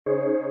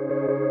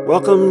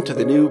Welcome to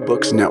the New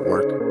Books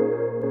Network.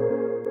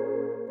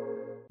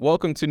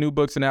 Welcome to New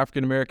Books in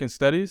African American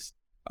Studies,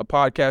 a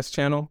podcast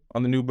channel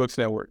on the New Books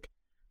Network.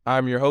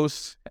 I'm your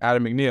host,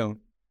 Adam McNeil.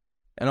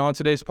 And on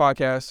today's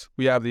podcast,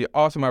 we have the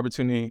awesome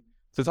opportunity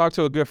to talk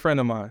to a good friend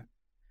of mine,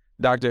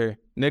 Dr.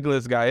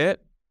 Nicholas Guyatt,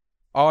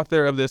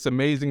 author of this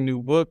amazing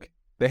new book,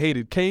 The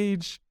Hated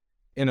Cage,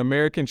 An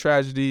American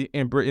Tragedy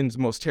in Britain's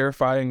Most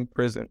Terrifying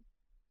Prison.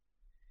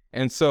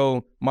 And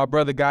so my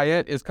brother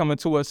Guyatt is coming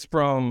to us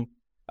from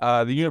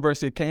the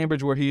University of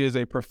Cambridge, where he is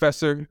a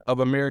professor of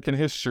American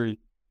history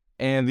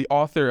and the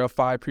author of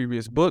 5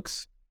 previous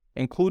books,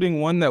 including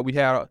one that we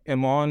had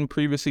him on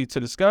previously to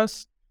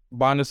discuss,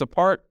 Bond Us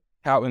Apart,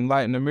 How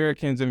Enlightened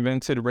Americans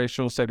Invented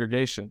Racial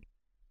Segregation.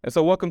 And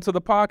so welcome to the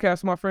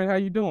podcast, my friend. How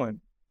you doing?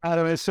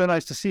 Adam, it's so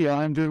nice to see you.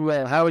 I'm doing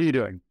well. How are you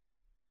doing?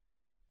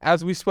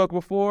 As we spoke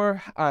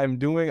before, I'm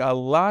doing a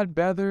lot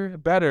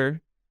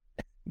better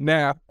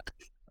now.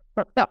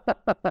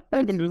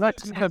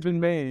 Elections have been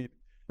made.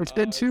 It's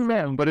been too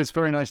long, but it's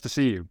very nice to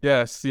see you.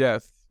 Yes,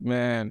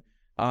 man.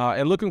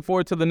 And looking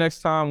forward to the next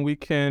time we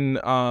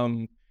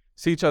can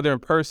see each other in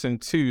person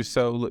too.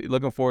 So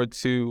looking forward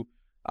to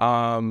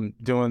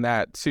doing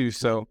that too.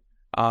 So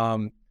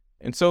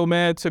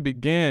man, to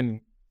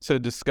begin to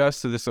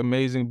discuss this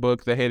amazing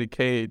book, The Hated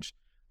Cage,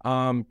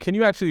 can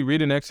you actually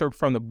read an excerpt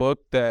from the book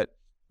that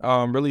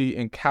really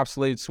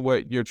encapsulates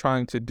what you're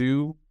trying to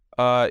do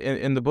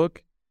in the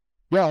book?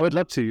 Yeah, I would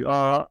love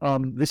to.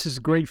 This is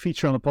a great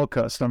feature on the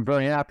podcast. I'm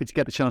very happy to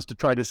get the chance to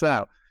try this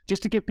out.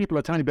 Just to give people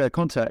a tiny bit of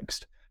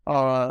context,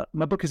 my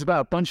book is about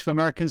a bunch of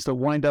Americans that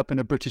wind up in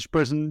a British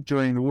prison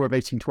during the War of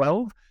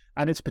 1812,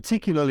 and it's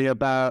particularly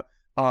about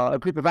a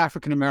group of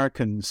African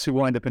Americans who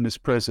wind up in this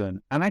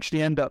prison and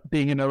actually end up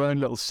being in their own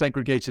little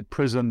segregated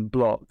prison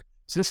block.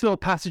 So this little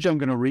passage I'm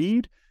going to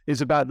read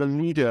is about the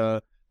leader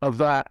of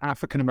that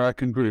African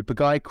American group, a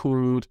guy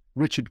called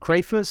Richard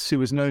Crafus, who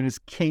was known as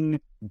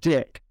King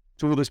Dick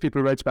to all those people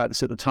who wrote about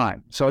this at the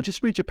time. So I'll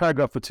just read you a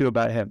paragraph or two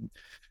about him.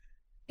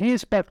 He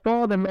is by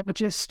far the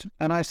largest,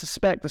 and I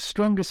suspect the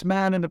strongest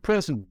man in the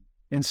prison,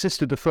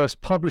 insisted the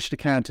first published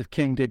account of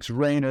King Dick's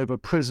reign over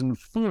prison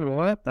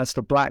 4, that's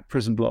the black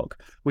prison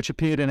block, which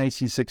appeared in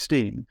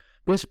 1816.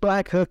 This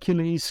black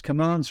Hercules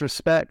commands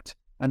respect,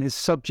 and his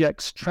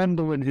subjects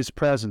tremble in his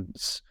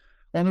presence.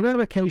 On the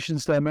rare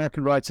occasions that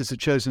American writers have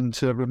chosen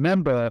to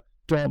remember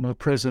Dartmoor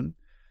prison,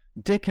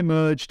 Dick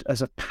emerged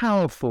as a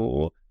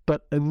powerful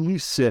but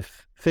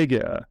elusive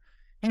figure.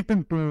 He'd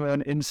been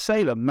born in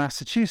Salem,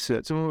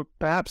 Massachusetts, or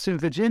perhaps in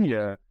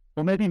Virginia,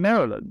 or maybe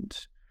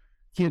Maryland.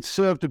 He had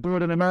served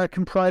aboard an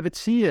American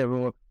privateer,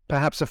 or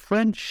perhaps a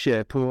French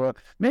ship, or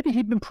maybe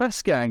he'd been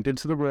press-ganged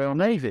into the Royal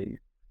Navy.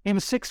 He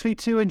was 6 feet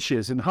 2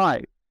 inches in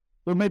height,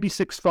 or maybe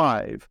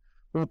 6'5",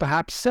 or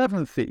perhaps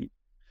 7 feet.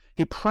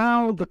 He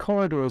prowled the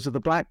corridors of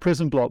the black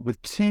prison block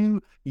with 2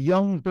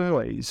 young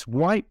boys,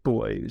 white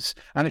boys,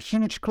 and a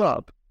huge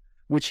club,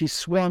 which he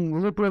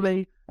swung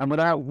liberally and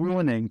without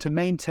warning to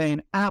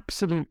maintain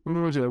absolute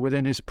order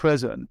within his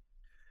prison.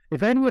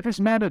 If any of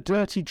his men are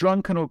dirty,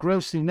 drunken, or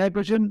grossly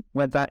negligent,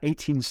 went that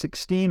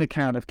 1816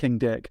 account of King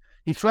Dick,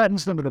 he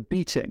threatens them with a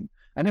beating,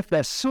 and if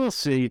they're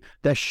saucy,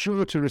 they're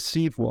sure to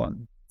receive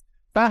one.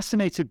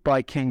 Fascinated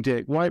by King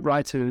Dick, white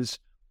writers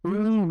all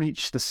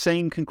reached the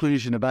same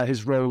conclusion about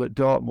his role at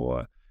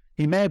Dartmoor.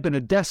 He may have been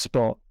a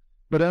despot,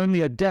 but only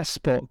a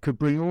despot could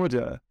bring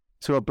order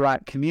to a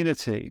black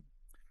community.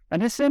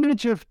 And this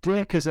image of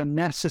Dick as a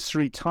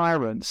necessary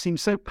tyrant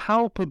seems so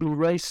palpably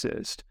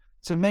racist.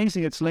 It's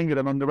amazing it's lingered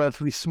among the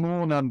relatively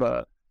small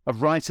number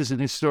of writers and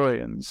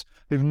historians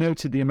who've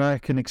noted the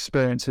American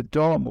experience at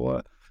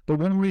Dartmoor. But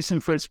one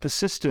reason for its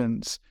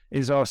persistence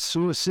is our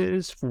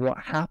sources for what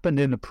happened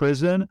in the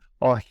prison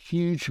are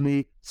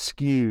hugely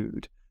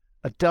skewed.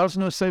 A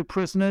dozen or so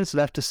prisoners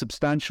left a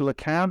substantial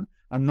account,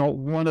 and not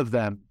one of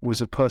them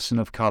was a person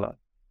of color.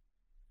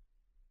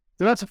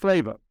 So that's a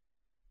flavor.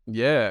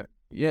 Yeah.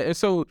 And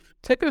so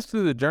take us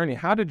through the journey.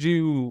 How did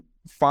you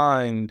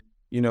find,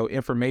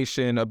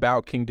 information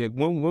about King Dick?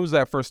 When was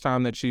that first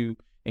time that you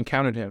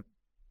encountered him?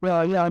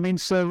 Well, yeah,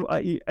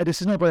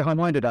 this is not very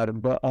high-minded, Adam,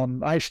 but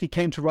I actually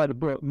came to write a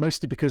book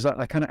mostly because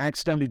I kind of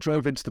accidentally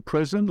drove into the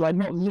prison, like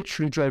not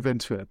literally drove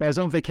into it, but I was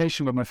on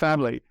vacation with my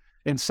family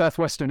in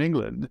southwestern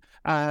England,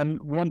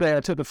 and one day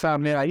I took the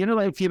family out.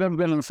 If you've ever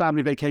been on a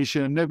family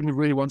vacation, nobody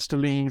really wants to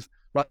leave,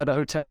 like at a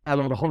hotel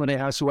or the holiday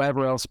house or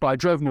wherever else, but I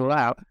drove them all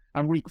out,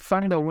 and we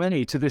found our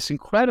way to this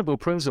incredible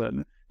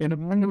prison in the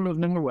middle of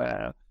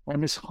nowhere on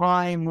this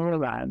high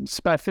moorland, it's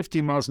about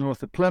 15 miles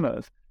north of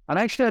Plymouth. And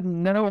I actually had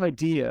no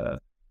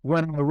idea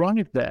when I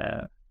arrived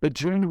there that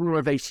during the War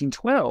of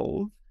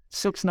 1812,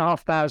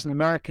 6,500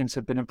 Americans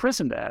had been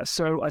imprisoned there.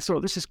 So I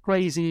thought, this is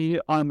crazy.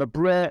 I'm a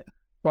Brit,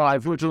 but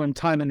I've lived a long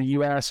time in the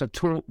US. I've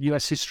taught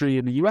US history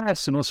in the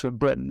US and also in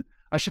Britain.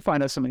 I should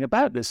find out something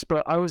about this.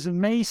 But I was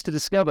amazed to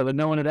discover that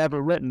no one had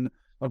ever written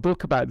a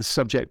book about the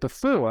subject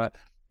before.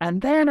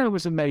 And then I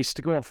was amazed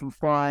to go off and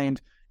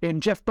find in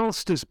Jeff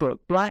Bolster's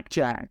book,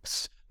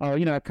 Blackjacks,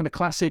 a kind of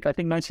classic, I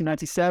think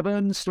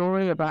 1997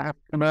 story about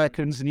African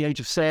Americans in the Age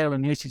of Sail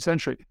in the 18th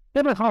century. They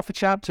have like half a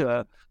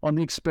chapter on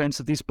the experience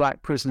of these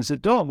black prisoners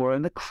at Dartmoor.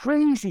 And the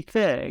crazy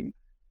thing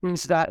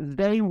is that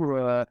they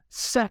were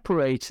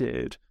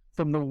separated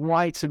from the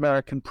white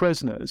American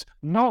prisoners,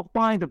 not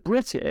by the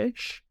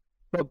British,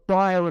 but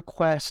by a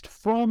request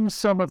from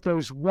some of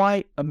those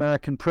white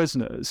American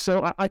prisoners.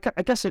 So I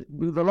guess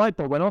the light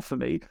bulb went off for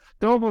me.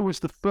 Dartmoor was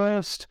the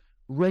first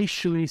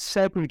racially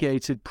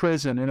segregated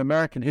prison in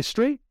American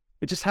history.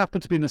 It just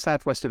happened to be in the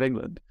southwest of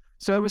England.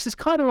 So it was this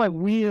kind of like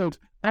weird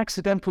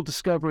accidental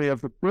discovery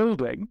of the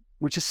building,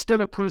 which is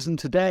still a prison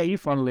today,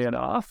 funnily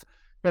enough,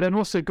 but then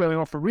also going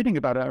off and reading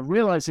about it and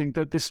realizing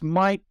that this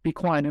might be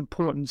quite an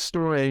important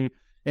story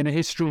in a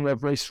history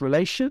of race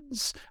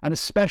relations, and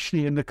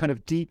especially in the kind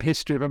of deep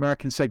history of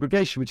American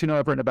segregation, which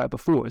I've written about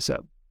before.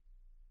 So,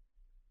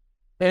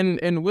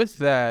 and with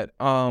that,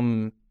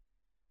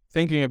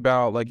 thinking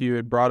about, like, you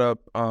had brought up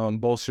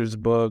Bolster's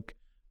book,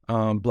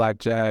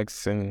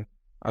 Blackjacks, and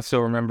I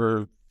still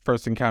remember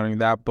first encountering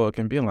that book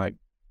and being like,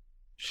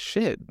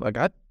 shit, like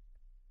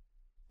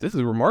this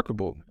is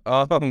remarkable.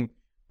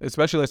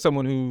 Especially as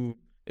someone who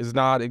is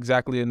not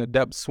exactly an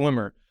adept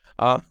swimmer,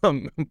 by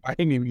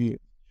any means.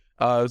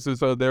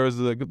 So there was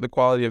the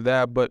quality of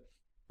that. But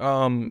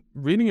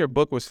reading your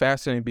book was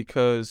fascinating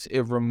because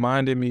it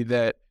reminded me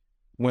that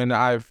when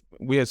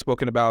we had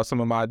spoken about some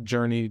of my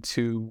journey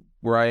to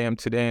where I am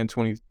today in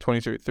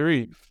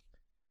 2023,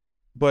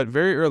 but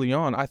very early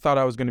on, I thought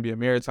I was going to be a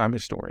maritime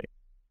historian,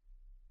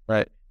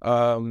 right?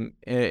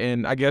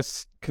 And I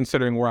guess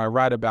considering where I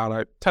write about,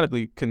 I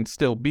technically can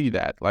still be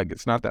that. Like,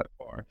 it's not that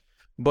far.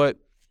 But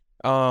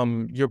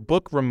your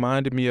book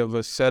reminded me of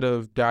a set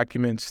of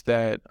documents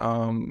that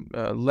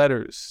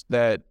letters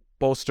that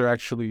Bolster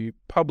actually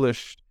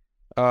published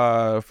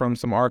from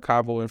some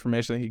archival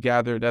information that he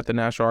gathered at the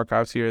National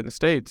Archives here in the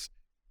States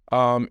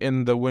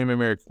in the William and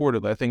Mary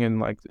Quarterly, I think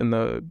in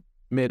the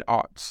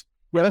mid-aughts.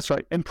 Well, that's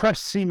right.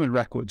 Impressed seaman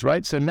records,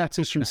 right? So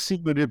letters from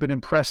seamen who had been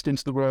impressed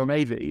into the Royal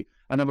Navy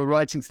and then were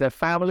writing to their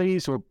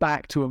families or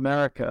back to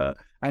America.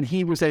 And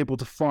he was able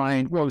to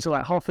find, was it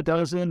like half a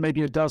dozen,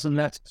 maybe a dozen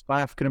letters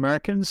by African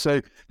Americans? So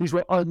these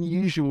were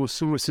unusual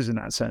sources in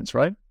that sense,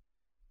 right?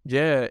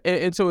 Yeah.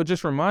 And so it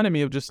just reminded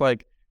me of just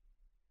like,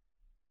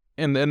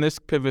 and this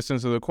pivots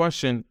into the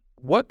question,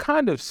 what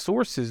kind of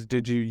sources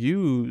did you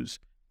use?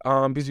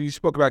 Because you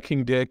spoke about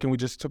King Dick and we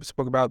just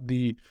spoke about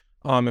the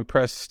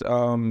impressed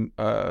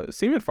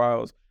seaman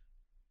files.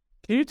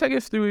 Can you take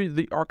us through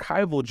the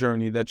archival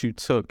journey that you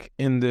took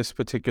in this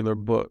particular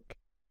book?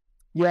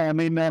 Yeah, I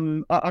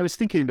mean, I was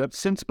thinking that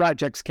since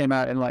Blackjacks came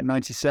out in like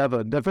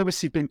 97, there have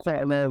obviously been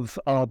quite a lot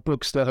of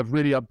books that have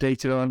really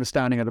updated our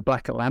understanding of the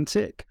Black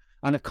Atlantic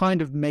and have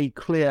kind of made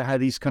clear how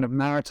these kind of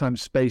maritime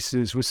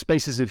spaces were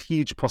spaces of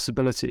huge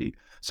possibility.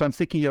 So I'm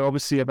thinking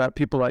obviously about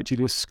people like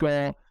Julius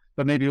Scott,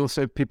 but maybe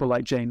also people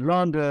like Jane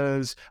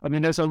Landers. I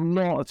mean, there's a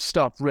lot of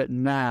stuff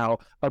written now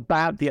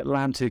about the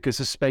Atlantic as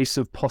a space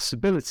of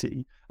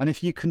possibility. And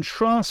if you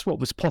contrast what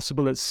was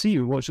possible at sea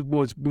with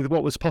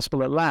what was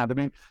possible at land, I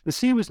mean, the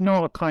sea was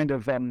not a kind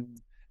of,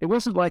 it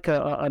wasn't like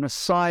an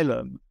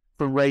asylum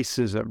for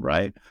racism,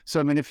 right? So,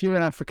 I mean, if you're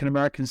an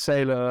African-American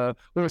sailor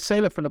or a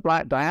sailor from the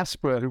Black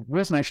diaspora who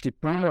wasn't actually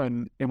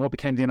born in what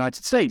became the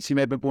United States, you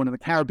may have been born in the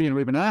Caribbean or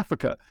even in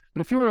Africa,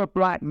 but if you were a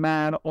Black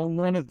man on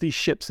one of these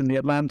ships in the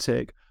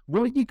Atlantic,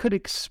 what you could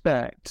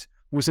expect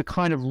was a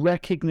kind of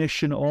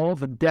recognition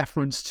of and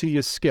deference to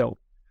your skill.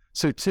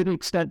 So to the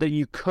extent that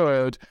you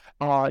could,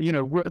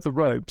 work the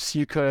ropes,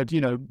 you could,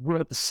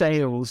 work the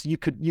sails, you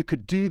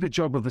could do the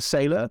job of a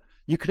sailor,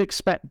 you could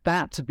expect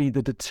that to be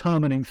the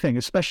determining thing,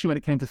 especially when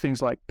it came to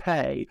things like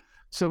pay.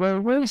 So there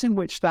are ways in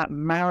which that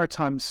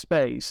maritime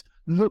space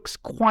looks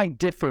quite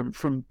different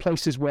from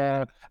places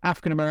where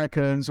African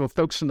Americans or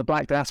folks from the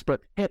Black diaspora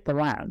hit the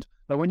land.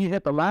 But when you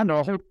hit the land, there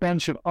are a whole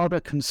bunch of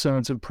other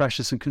concerns and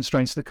pressures and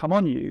constraints that come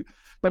on you.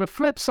 But a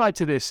flip side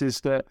to this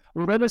is that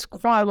although there's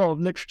quite a lot of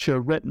literature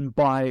written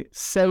by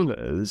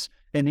sailors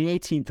in the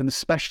 18th and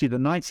especially the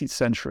 19th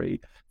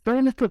century,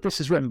 very little of this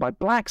is written by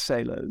Black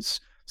sailors.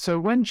 So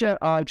when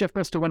Jeff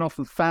Bester went off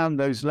and found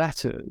those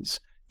letters,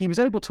 he was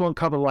able to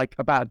uncover like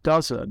about a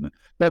dozen,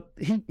 but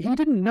he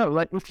didn't know,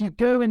 like if you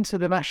go into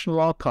the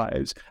National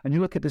Archives and you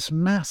look at this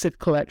massive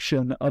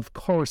collection of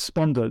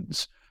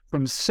correspondence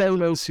from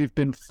sailors who've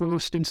been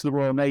forced into the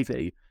Royal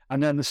Navy,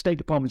 and then the State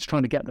Department's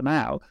trying to get them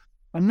out,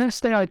 unless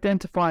they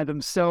identify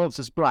themselves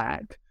as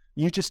Black,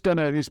 you just don't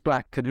know who's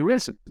Black and who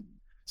isn't.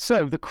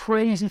 So the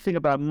crazy thing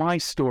about my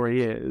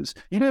story is,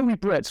 we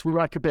Brits, we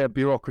like a bit of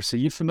bureaucracy.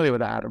 You're familiar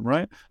with that, Adam,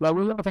 right? Like,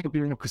 we love our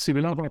bureaucracy,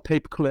 we love our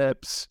paper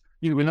clips,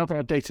 we love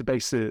our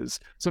databases.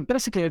 So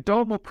basically, a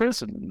Dartmoor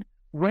prison,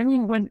 when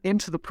you went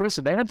into the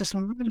prison, they had this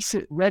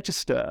massive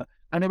register,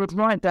 and they would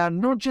write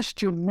down not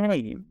just your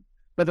name,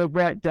 but they'd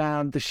write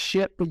down the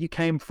ship that you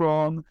came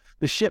from,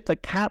 the ship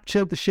that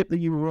captured the ship that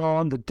you were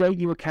on, the date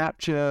you were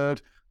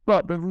captured.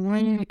 But the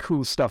really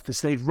cool stuff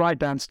is they'd write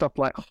down stuff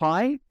like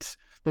height,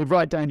 they'd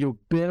write down your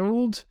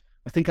build.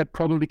 I think I'd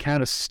probably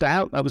count as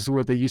stout. That was the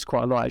word they used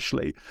quite a lot,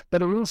 actually.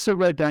 But it also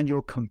wrote down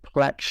your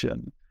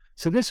complexion.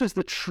 So this was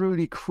the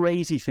truly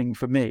crazy thing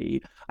for me.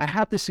 I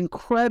had this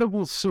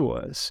incredible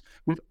source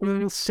with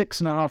all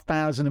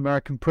 6,500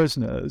 American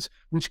prisoners,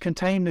 which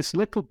contained this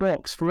little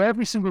box for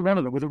every single one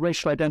of them with a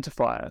racial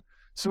identifier.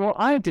 So what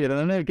I did, and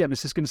I know, again,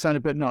 this is going to sound a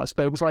bit nuts,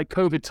 but it was like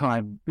COVID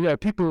time.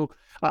 People,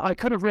 I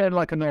could have read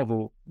like a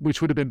novel, which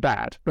would have been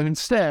bad, but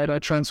instead I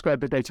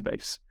transcribed the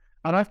database.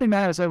 And I think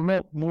that has a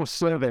lot more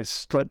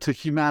service to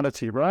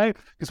humanity, right?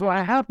 Because what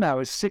I have now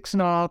is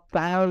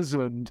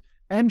 6,500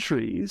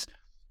 entries,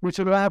 which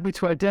allowed me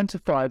to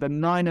identify the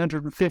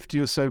 950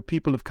 or so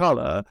people of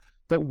color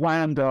that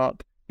wound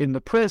up in the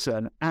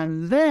prison.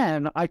 And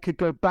then I could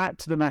go back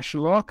to the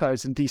National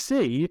Archives in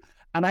DC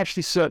and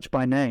actually search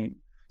by name.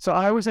 So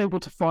I was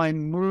able to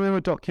find more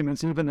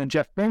documents even than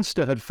Jeff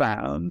Bonster had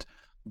found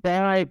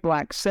by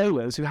Black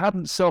sailors who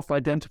hadn't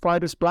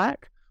self-identified as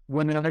Black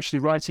when they were actually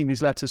writing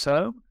these letters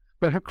home,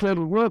 but who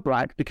clearly were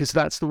Black because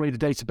that's the way the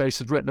database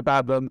had written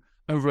about them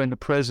over in the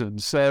prison.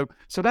 So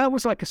that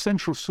was like a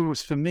central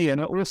source for me, and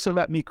it also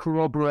let me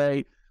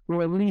corroborate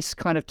or at least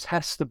kind of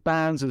test the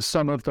bounds of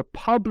some of the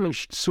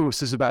published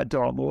sources about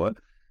Dartmoor,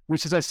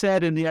 which, as I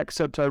said in the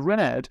excerpt I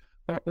read,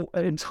 are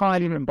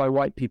entirely written by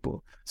white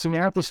people. So we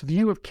have this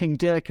view of King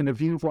Dick and a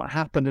view of what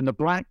happened in the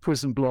Black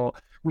prison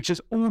block, which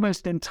is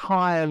almost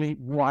entirely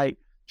white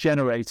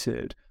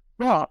generated.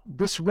 But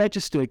this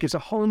register gives a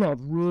whole lot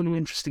of really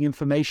interesting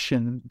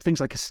information, things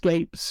like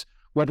escapes,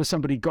 whether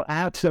somebody got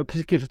out at a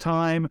particular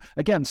time.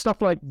 Again,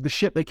 stuff like the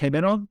ship they came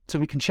in on, so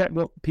we can check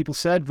what people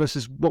said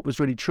versus what was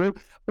really true.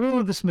 All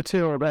of this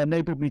material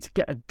enabled me to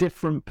get a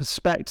different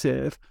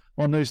perspective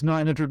on those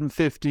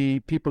 950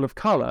 people of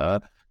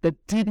color that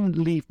didn't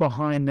leave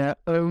behind their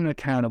own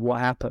account of what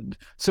happened.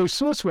 So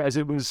source-wise,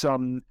 it was,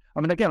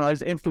 again, I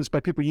was influenced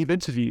by people you've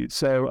interviewed.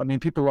 So,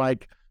 people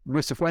like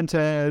Marissa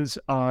Fuentes,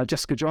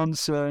 Jessica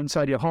Johnson,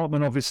 Saidia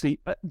Hartman,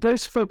 obviously.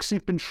 Those folks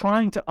who've been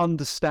trying to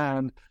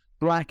understand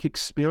Black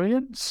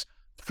experience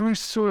through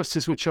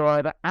sources which are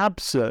either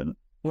absent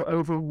or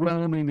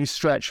overwhelmingly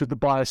stretched with the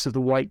bias of the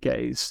white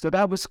gaze. So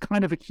that was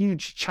kind of a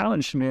huge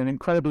challenge for me and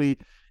incredibly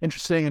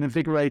interesting and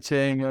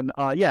invigorating. And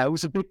it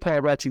was a big part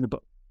of writing the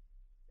book.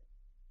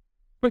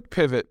 Quick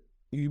pivot.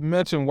 You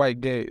mentioned white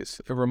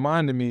gaze. It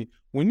reminded me,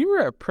 when you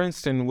were at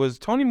Princeton, was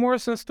Toni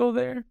Morrison still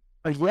there?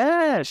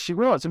 Yeah, she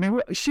was.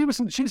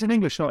 She's in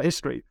English, not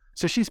history.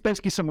 So she's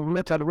basically someone who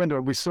looked out the window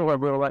and we saw her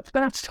and we were like,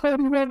 that's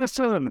Toni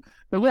Morrison.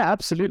 But yeah,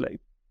 absolutely.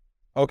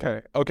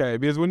 Okay.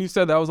 Because when you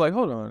said that, I was like,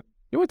 hold on.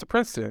 You went to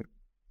Princeton.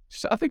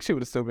 I think she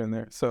would have still been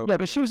there. So yeah,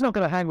 but she was not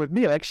going to hang with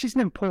me. Like, she's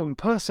an important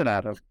person,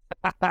 Adam.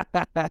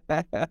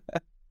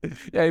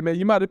 Yeah, man,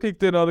 you might have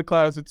picked in other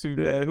class or two.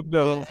 Yeah,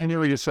 no, I hear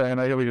what you're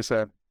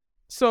saying.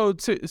 So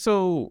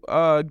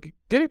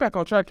getting back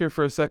on track here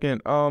for a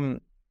second,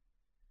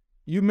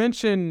 you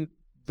mentioned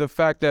the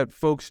fact that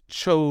folks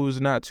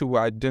chose not to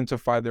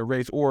identify their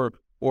race or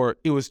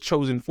it was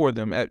chosen for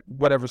them at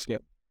whatever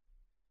scale.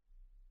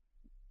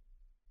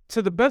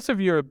 To the best of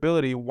your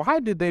ability, why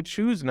did they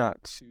choose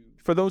not to?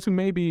 For those who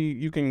maybe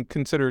you can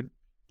consider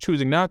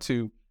choosing not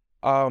to,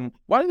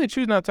 why did they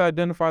choose not to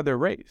identify their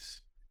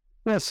race?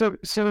 Yeah, so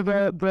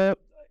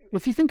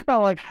if you think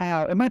about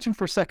imagine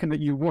for a second that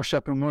you wash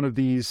up in one of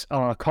these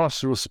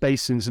carceral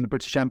spaces in the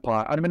British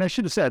Empire. I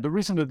should have said the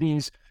reason that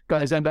these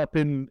guys end up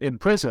in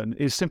prison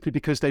is simply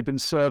because they've been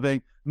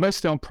serving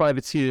mostly on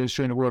privateers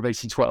during the War of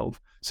 1812.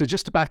 So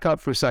just to back up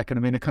for a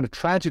second, the kind of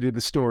tragedy of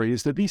the story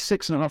is that these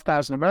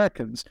 6,500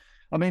 Americans,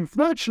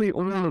 virtually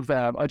all of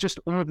them are just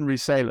ordinary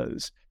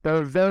sailors. There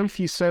are very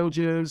few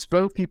soldiers,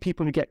 very few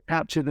people who get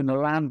captured in the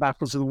land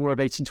battles of the War of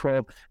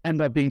 1812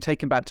 end up being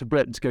taken back to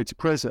Britain to go to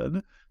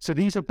prison. So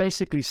these are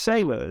basically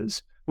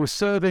sailors who are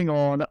serving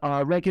on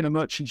regular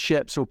merchant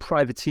ships or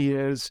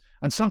privateers,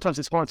 and sometimes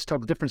it's hard to tell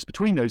the difference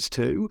between those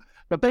two,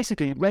 but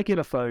basically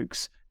regular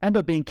folks end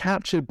up being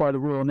captured by the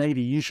Royal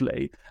Navy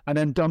usually, and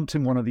then dumped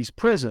in one of these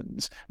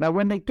prisons. Now,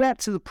 when they get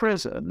to the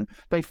prison,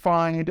 they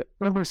find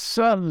almost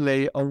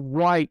certainly a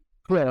white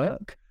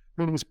clerk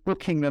who was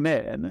booking them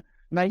in.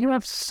 Now, you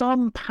have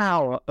some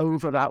power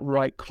over that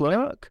white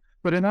clerk,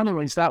 but in other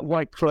words, that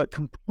white clerk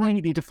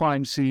completely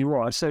defines who you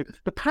are. So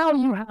the power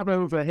you have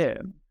over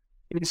him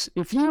is,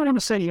 if you want to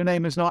say your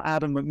name is not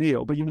Adam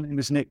McNeil, but your name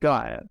is Nick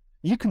Guyatt,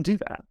 you can do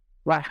that.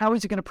 Right? How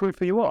is he going to prove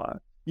who you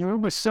are? You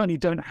almost certainly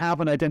don't have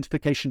an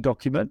identification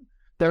document.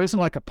 There isn't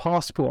like a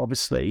passport,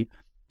 obviously.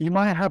 You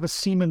might have a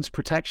Seaman's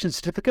Protection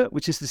Certificate,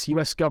 which is this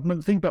US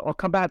government thing, but I'll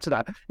come back to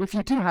that. If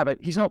you do have it,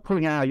 he's not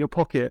pulling it out of your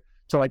pocket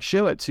to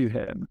show it to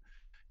him.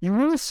 You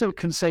also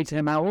can say to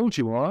him how old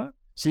you are,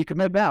 so you can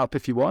make that up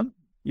if you want.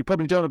 You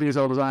probably don't want to be as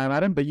old as I am,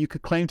 Adam, but you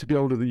could claim to be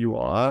older than you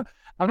are.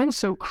 And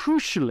also,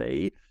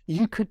 crucially,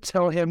 you could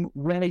tell him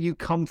where you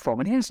come from,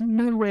 and he has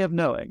no way of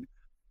knowing.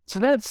 So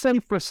let's say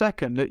for a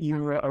second that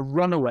you're a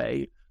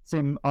runaway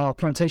from our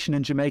plantation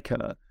in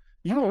Jamaica.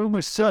 You're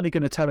almost certainly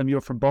going to tell him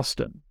you're from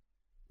Boston.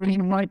 Or you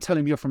might tell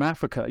him you're from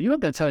Africa. You're not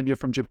going to tell him you're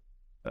from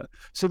Jamaica.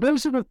 So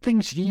those are the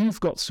things you've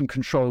got some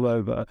control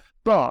over.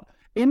 But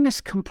in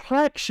this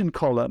complexion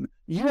column,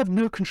 you have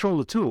no control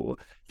at all.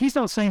 He's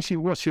not saying to you,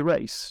 what's your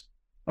race?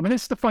 I mean,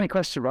 it's the funny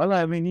question, right?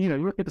 Like, I mean, you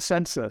look at the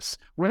census.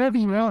 Whenever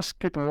you ask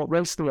people what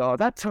race they are,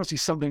 that tells you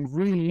something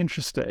really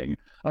interesting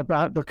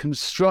about the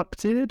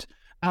constructed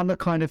and the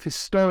kind of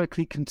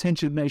historically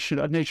contingent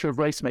nature of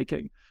race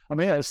making. I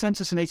mean, the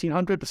census in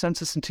 1800, the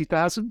census in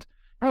 2000,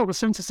 the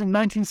census in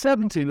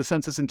 1970, the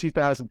census in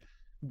 2000.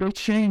 They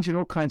change in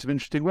all kinds of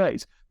interesting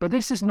ways. But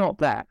this is not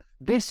that.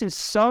 This is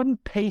some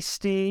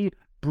pasty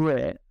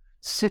Brit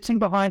sitting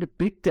behind a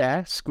big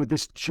desk with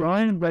this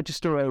giant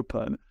register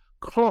open,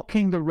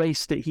 clocking the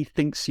race that he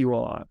thinks you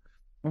are.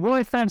 And what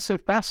I found so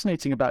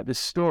fascinating about this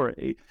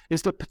story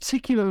is that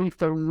particularly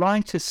for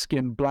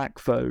lighter-skinned black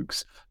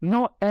folks,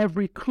 not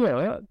every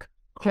clerk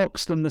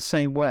clocks them the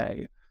same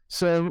way.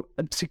 So,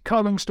 to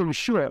cut a long story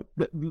short,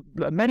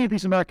 many of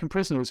these American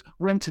prisoners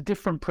went to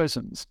different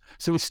prisons.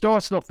 So we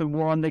started off in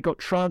one, they got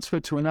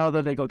transferred to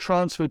another, they got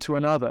transferred to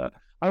another.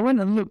 I went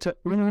and looked at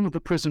all of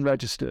the prison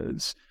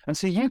registers, and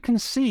so you can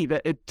see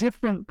that at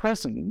different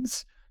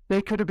prisons,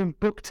 they could have been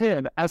booked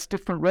in as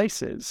different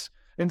races.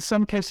 In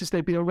some cases,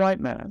 they'd be a white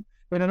man.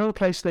 In another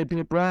place, they'd be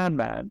a brown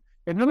man.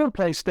 In another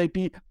place, they'd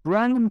be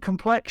brown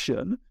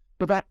complexion,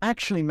 but that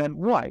actually meant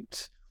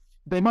white.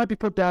 They might be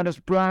put down as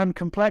brown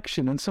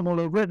complexion, and someone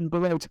will have written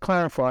below to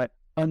clarify,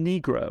 a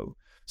Negro.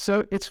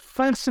 So it's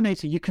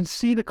fascinating. You can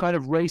see the kind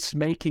of race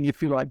making,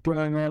 if you like,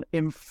 going on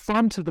in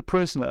front of the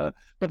prisoner,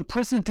 but the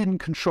prisoner didn't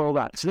control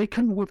that. So they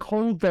couldn't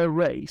withhold their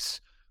race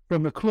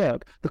from the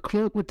clerk. The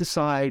clerk would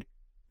decide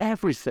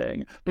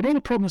everything. But any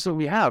problems that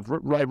we have,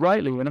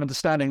 rightly, in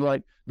understanding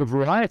like the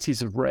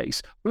varieties of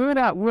race, we're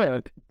at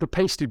work the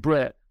pasty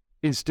Brit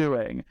is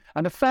doing.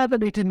 And the fact that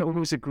they didn't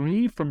always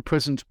agree from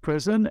prison to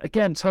prison,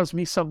 again, tells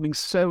me something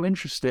so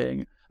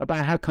interesting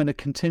about how kind of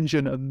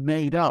contingent and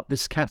made up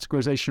this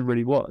categorization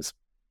really was.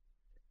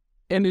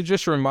 And it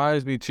just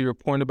reminds me, to your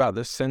point about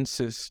the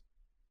census,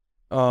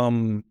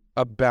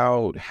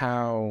 about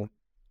how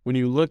when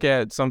you look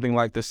at something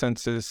like the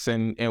census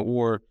and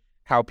or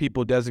how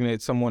people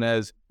designate someone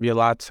as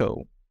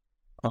mulatto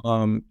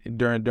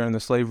during the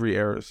slavery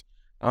eras,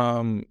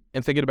 and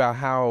thinking about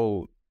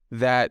how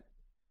that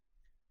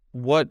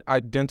what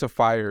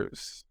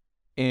identifiers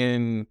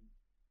in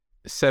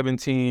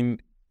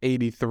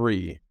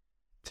 1783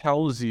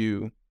 tells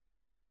you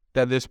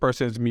that this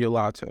person is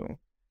mulatto,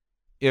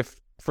 if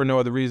for no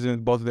other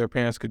reason both of their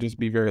parents could just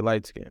be very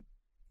light skinned.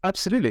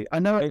 Absolutely, I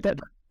know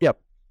that. Yep.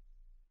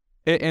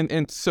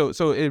 And so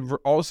it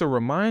also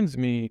reminds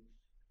me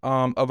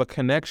of a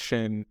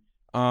connection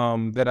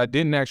that I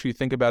didn't actually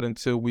think about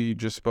until we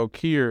just spoke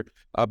here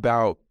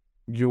about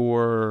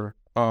your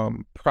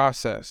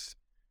process,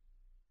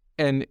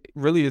 and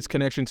really its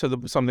connection to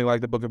something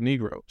like the Book of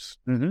Negroes.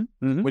 Mm-hmm,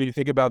 mm-hmm. When you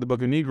think about the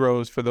Book of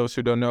Negroes, for those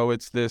who don't know,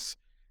 it's this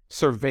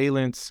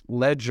surveillance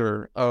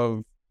ledger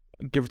of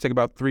give or take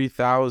about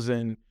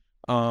 3,000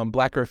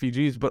 Black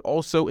refugees, but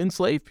also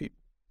enslaved people.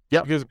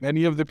 Yeah, because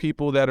many of the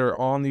people that are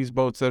on these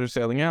boats that are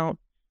sailing out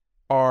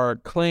are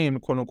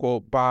claimed, quote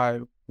unquote, by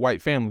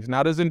white families,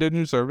 not as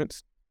indentured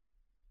servants,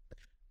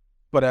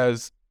 but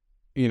as,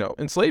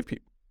 enslaved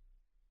people.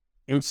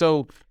 And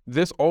so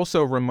this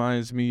also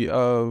reminds me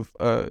of,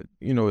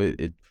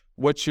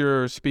 what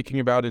you're speaking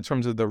about in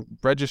terms of the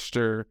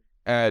register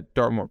at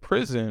Dartmoor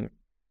Prison.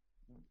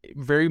 It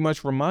very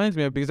much reminds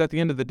me of, because at the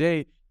end of the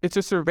day, it's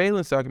a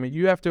surveillance document.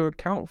 You have to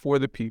account for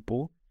the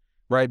people,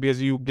 right?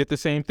 Because you get the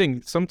same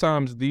thing.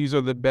 Sometimes these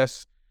are the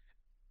best.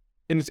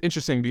 And it's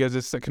interesting because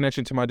it's a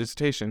connection to my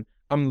dissertation.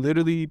 I'm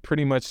literally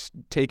pretty much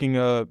taking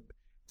a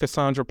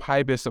Cassandra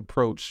Pybus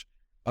approach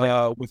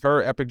with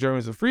her Epic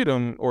Journeys of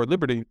Freedom or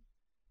Liberty,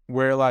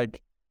 where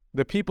like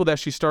the people that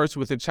she starts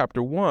with in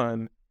chapter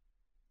 1,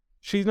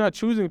 she's not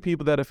choosing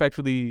people that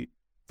effectively,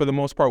 for the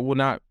most part, will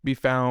not be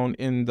found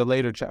in the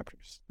later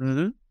chapters.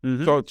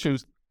 Mm-hmm, mm-hmm.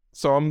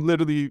 So I'm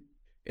literally,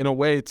 in a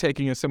way,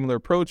 taking a similar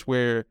approach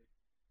where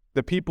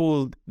the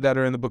people that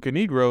are in the Book of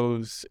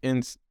Negroes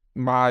in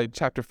my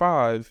chapter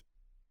 5,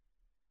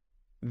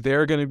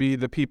 they're going to be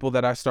the people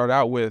that I start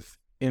out with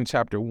in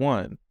chapter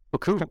 1.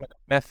 Cool. Kind of like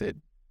a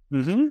method,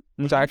 mm-hmm.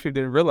 which I actually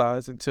didn't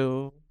realize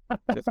until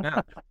just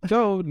now.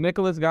 So,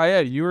 Nicholas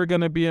Guyatt, you were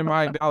going to be in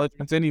my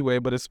acknowledgments anyway,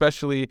 but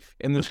especially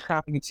in the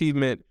crowning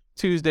achievement,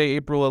 Tuesday,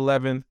 April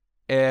 11th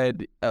at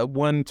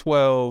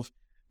 1:12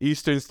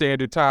 Eastern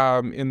Standard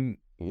Time in.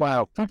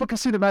 Wow, people can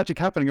see the magic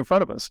happening in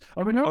front of us.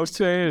 I mean,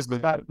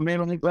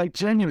 like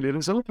genuinely,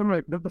 there's a lot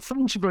of the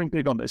French are very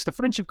big on this. The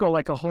French have got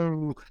like a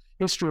whole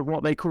history of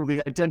what they call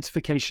the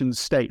identification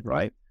state,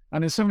 right?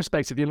 And in some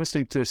respects, if you're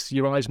listening to this,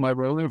 your eyes might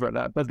roll over at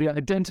that. But the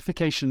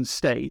identification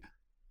state,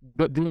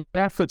 but the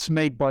efforts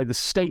made by the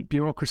state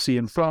bureaucracy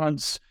in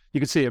France, you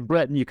can see it in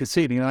Britain, you can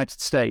see it in the United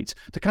States,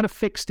 to kind of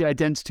fix the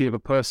identity of a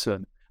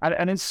person.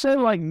 And it's so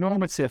like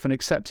normative and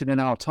accepted in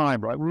our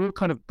time, right? We're all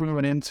kind of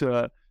brewing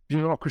into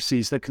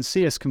bureaucracies that can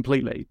see us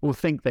completely or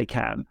think they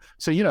can.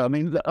 So,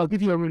 I'll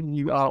give you a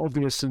really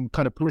obvious and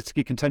kind of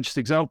politically contentious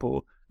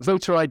example,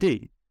 voter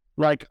ID.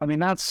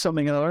 That's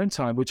something in our own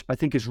time, which I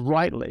think is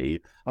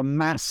rightly a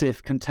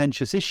massive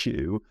contentious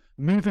issue,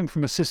 moving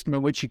from a system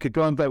in which you could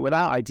go and vote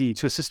without ID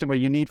to a system where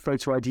you need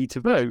photo ID to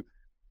vote.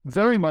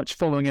 very much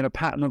following in a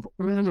pattern of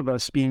all of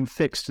us being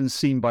fixed and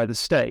seen by the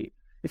state.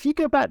 If you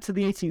go back to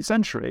the 18th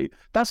century,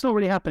 that's not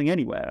really happening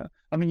anywhere.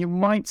 I mean, you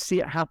might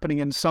see it happening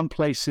in some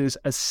places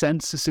as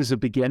censuses are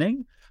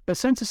beginning, but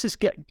censuses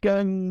get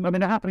going, I mean,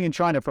 they're happening in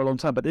China for a long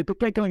time, but they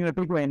get going in a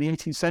big way in the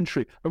 18th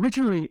century,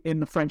 originally in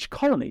the French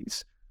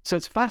colonies. So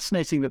it's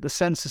fascinating that the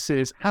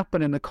censuses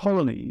happen in the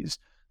colonies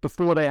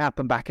before they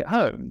happen back at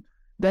home.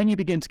 Then you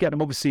begin to get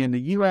them, obviously, in the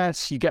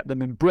US, you get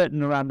them in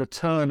Britain around the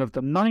turn of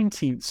the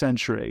 19th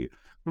century.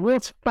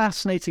 What's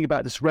fascinating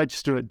about this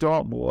register at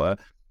Dartmoor,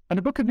 and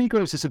the Book of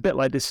Negroes is a bit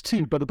like this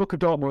too, but the Book of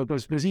Dartmoor,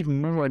 there's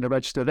even more in the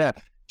register there,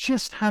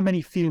 just how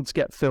many fields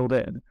get filled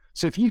in.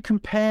 So if you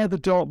compare the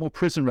Dartmoor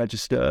prison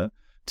register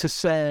to,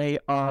 say,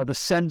 the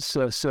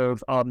census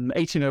of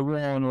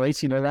 1801 or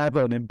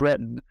 1811 in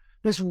Britain,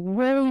 there's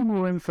way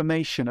more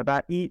information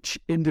about each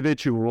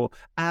individual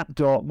at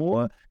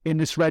Dartmoor in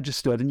this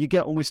register than you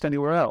get almost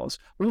anywhere else.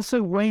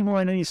 Also, way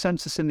more in any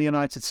census in the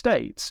United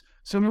States.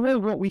 So in a way,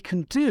 what we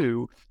can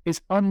do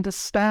is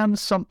understand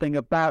something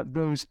about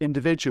those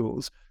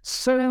individuals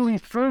solely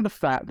through the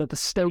fact that the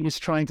state is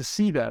trying to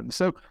see them.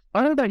 So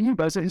I don't know about you,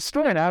 but as a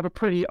historian, I have a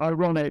pretty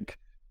ironic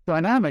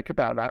dynamic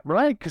about that,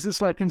 right? Because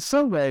it's like, in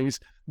some ways,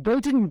 they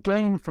didn't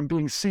gain from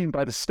being seen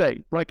by the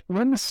state. Like,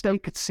 when the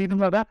state could see them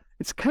like that,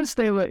 it's because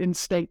they were in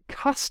state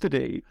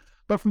custody.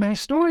 But from a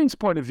historian's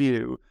point of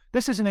view,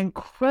 this is an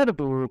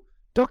incredible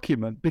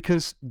document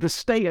because the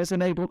state has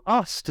enabled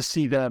us to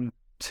see them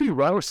too,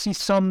 right? Or see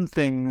some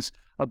things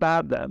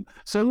about them.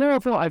 So now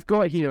what I've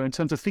got here in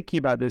terms of thinking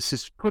about this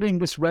is putting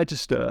this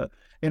register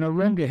in a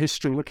longer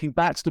history, looking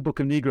back to the Book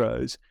of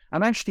Negroes,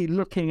 and actually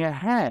looking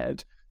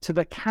ahead to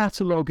the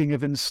cataloguing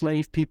of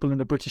enslaved people in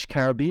the British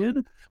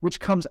Caribbean, which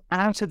comes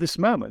out of this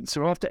moment.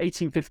 So after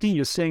 1815,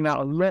 you're seeing that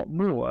a lot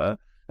more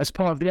as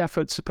part of the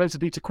effort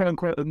supposedly to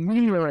quote-unquote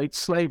ameliorate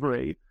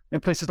slavery in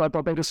places like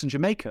Barbados and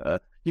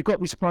Jamaica. You've got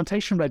these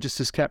plantation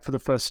registers kept for the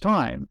first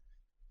time.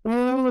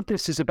 All of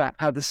this is about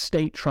how the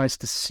state tries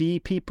to see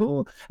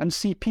people and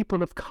see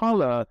people of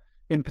color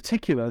in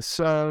particular.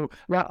 So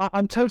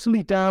I'm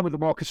totally down with the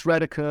Marcus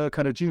Rediker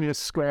kind of Julius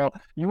Square.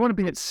 You want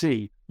to be at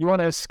sea. You want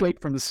to escape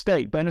from the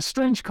state. But in a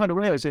strange kind of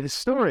way, as a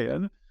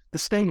historian, the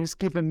state has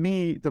given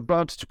me the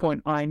vantage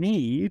point I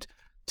need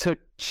to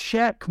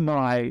check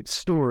my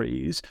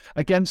stories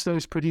against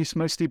those produced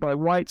mostly by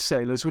white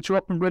sailors, which are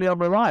often really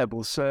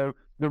unreliable. So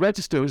the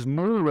register is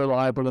more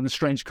reliable in a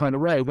strange kind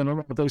of way than a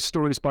lot of those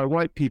stories by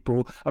white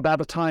people about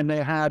the time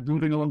they had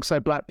moving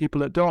alongside black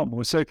people at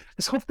Dartmoor. So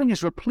this whole thing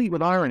is replete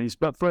with ironies.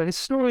 But for a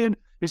historian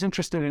who's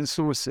interested in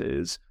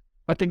sources,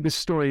 I think this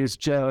story is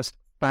just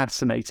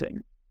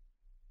fascinating.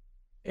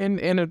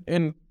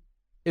 And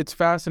it's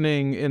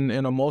fascinating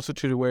in a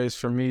multitude of ways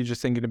for me,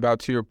 just thinking about,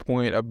 to your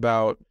point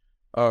about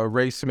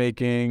race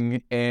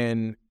making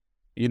and,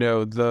 you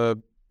know, the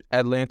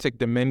Atlantic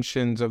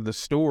dimensions of the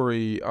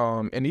story,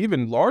 and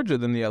even larger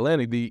than the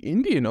Atlantic, the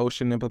Indian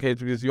Ocean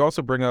implications, because you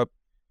also bring up,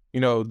 you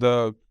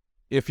know,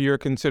 if you're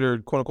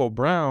considered quote unquote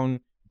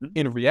brown,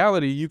 in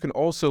reality, you can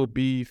also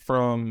be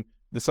from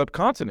the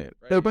subcontinent.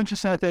 Right? There are a bunch of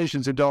South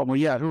Asians in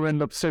Dartmoor, who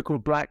end up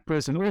so-called black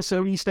prison.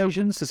 Also East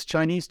Asians, this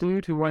Chinese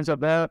dude who winds up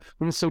there,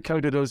 who is so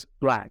coded as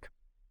black.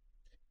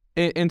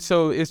 And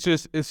so it's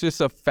just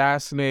a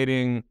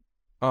fascinating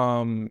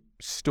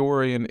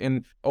story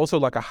and also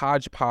like a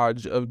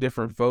hodgepodge of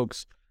different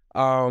folks.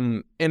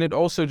 And it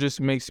also just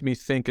makes me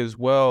think as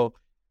well,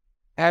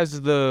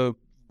 as the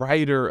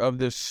writer of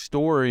this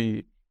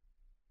story,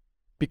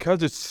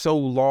 because it's so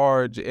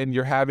large and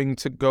you're having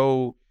to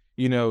go,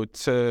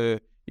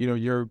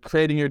 you're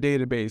creating your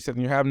database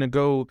and you're having to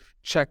go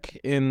check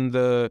in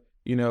the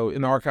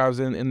archives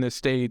in the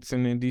States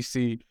and in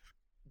DC.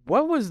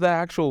 What was the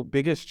actual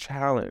biggest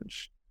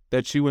challenge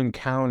that you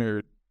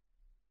encountered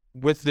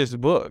with this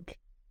book?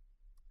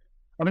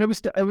 I mean,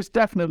 it was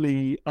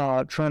definitely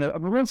trying to. I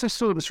mean, once I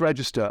saw this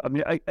register, I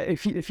mean,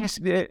 if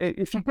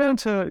you go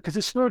into, because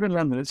it's stored in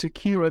London, it's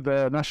secure at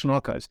the National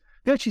Archives.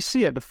 You actually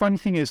see it. The funny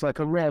thing is, like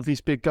a lot of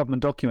these big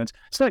government documents,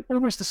 it's like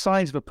almost the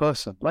size of a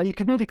person. Like you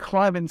can nearly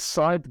climb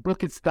inside the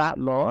book. It's that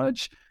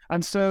large,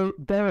 and so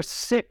there are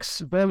 6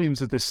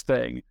 volumes of this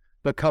thing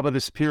that cover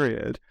this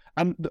period.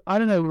 And I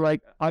don't know,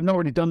 like I've not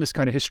really done this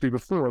kind of history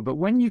before, but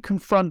when you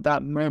confront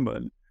that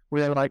moment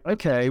where they're like,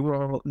 okay,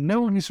 well,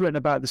 no one who's written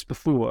about this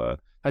before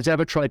has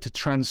ever tried to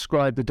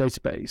transcribe the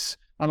database.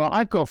 And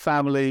I've got a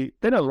family,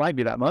 they don't like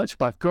me that much,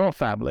 but I've got a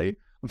family.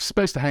 I'm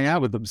supposed to hang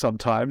out with them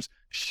sometimes.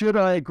 Should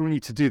I agree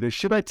to do this?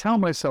 Should I tell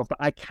myself that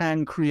I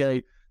can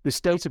create this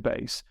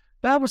database?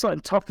 That was like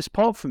the toughest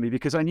part for me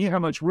because I knew how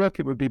much work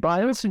it would be. But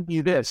I also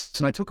knew this,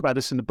 and I talk about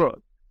this in the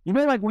book. You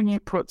know, like when you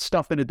put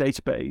stuff in a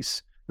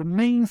database, the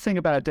main thing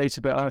about a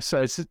database, I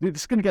say,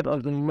 it's going to get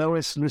the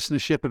lowest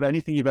listenership of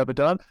anything you've ever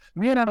done.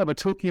 Me and Adam are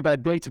talking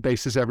about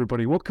databases,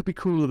 everybody. What could be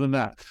cooler than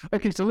that?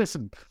 Okay, so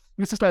listen,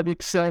 this is like the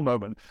Excel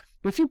moment.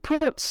 But if you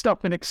put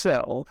stuff in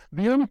Excel,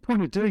 the only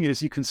point of doing it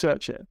is you can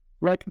search it.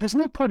 Like, there's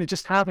no point in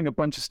just having a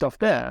bunch of stuff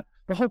there.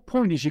 The whole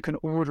point is you can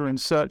order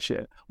and search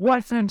it. What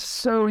I found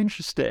so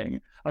interesting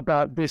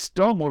about this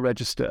Dartmoor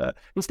register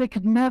is they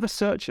could never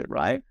search it,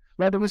 right?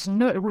 Like there was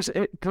no, it was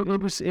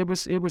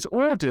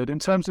ordered in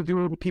terms of the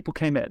order people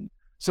came in.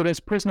 So there's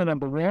prisoner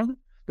number 1,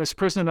 there's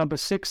prisoner number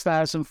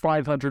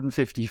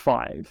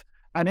 6,555.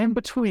 And in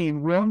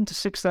between 1 to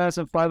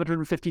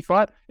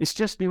 6,555, it's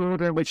just the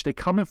order in which they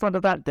come in front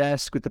of that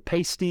desk with the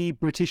pasty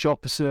British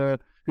officer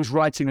who's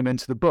writing them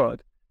into the book.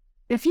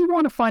 If you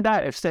want to find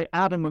out if, say,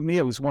 Adam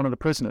McNeil was one of the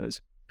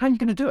prisoners, how are you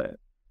going to do it?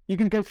 You're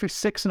going to go through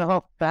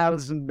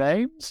 6,500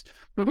 names?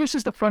 But this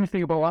is the funny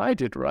thing about what I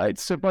did, right?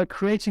 So by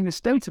creating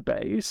this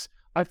database,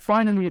 I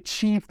finally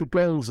achieved the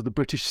goals of the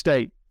British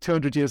state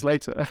 200 years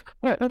later.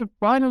 I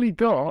finally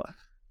got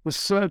the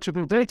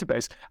searchable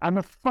database. And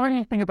the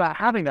funny thing about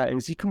having that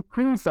is you can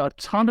prove that a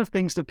ton of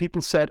things that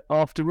people said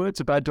afterwards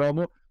about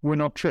Dartmoor were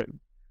not true.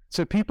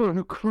 So people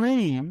who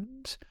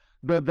claimed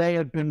that they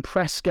had been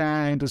press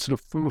ganged or sort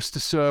of forced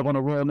to serve on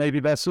a Royal Navy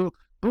vessel,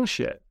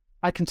 bullshit.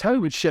 I can tell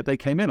you which ship they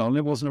came in on.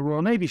 It wasn't a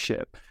Royal Navy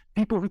ship.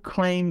 People who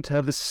claimed to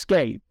have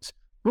escaped,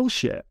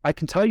 bullshit. I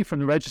can tell you from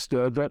the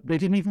register that they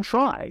didn't even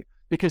try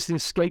because the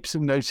escapes are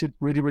noted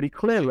really, really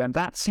clearly. And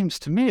that seems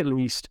to me, at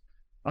least,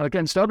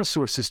 against other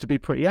sources, to be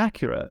pretty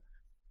accurate.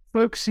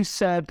 Folks who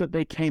said that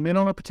they came in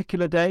on a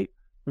particular date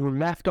or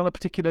left on a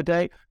particular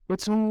date,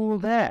 it's all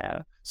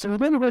there. So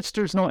when the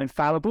register is not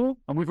infallible,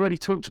 and we've already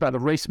talked about the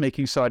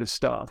race-making side of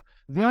stuff,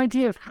 the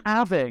idea of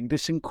having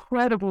this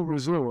incredible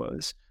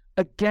resource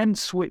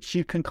against which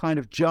you can kind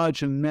of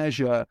judge and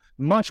measure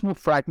much more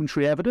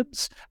fragmentary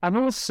evidence, and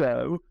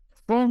also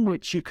from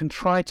which you can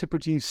try to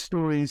produce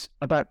stories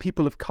about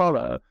people of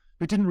color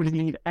who didn't really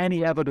need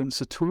any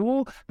evidence at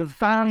all, the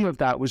value of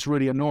that was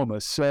really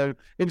enormous. So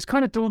it was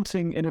kind of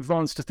daunting in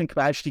advance to think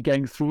about actually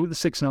going through the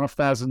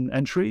 6,500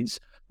 entries,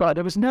 but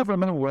there was never a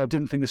moment where I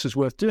didn't think this was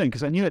worth doing,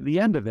 because I knew at the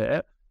end of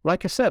it,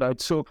 like I said,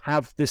 I'd sort of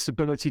have this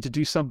ability to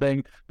do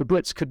something the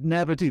Brits could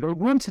never do. They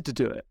wanted to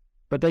do it,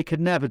 but they could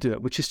never do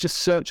it, which is just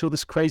search all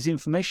this crazy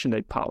information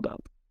they piled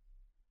up.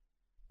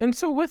 And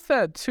so with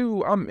that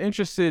too, I'm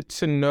interested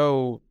to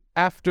know,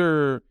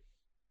 after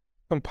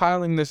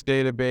compiling this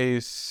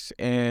database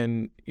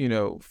and,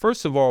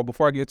 first of all,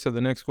 before I get to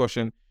the next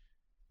question,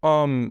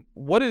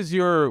 what are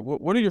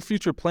your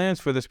future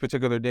plans for this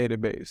particular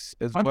database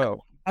as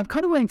well? I'm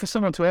kind of waiting for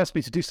someone to ask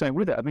me to do something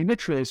with it. I mean,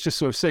 literally, it's just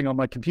sort of sitting on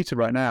my computer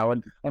right now.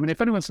 And I mean,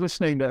 if anyone's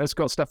listening that has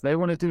got stuff they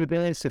want to do with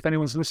this, if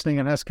anyone's listening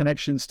and has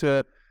connections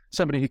to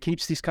somebody who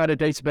keeps these kind of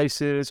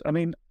databases, I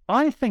mean,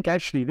 I think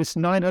actually this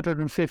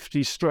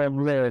 950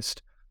 strong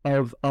list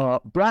of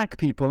black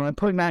people, and I'm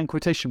putting that in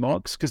quotation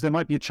marks because there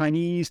might be a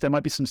Chinese, there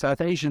might be some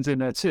South Asians in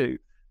there too,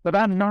 but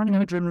that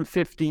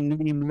 950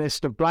 name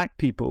list of black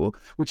people,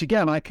 which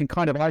again, I can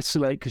kind of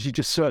isolate because you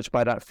just search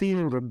by that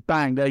field and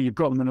bang, there you've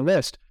got them in a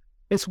list.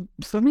 It's,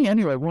 for me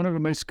anyway, one of the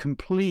most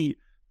complete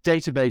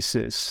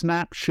databases,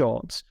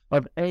 snapshots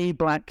of a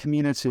black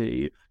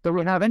community that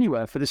we have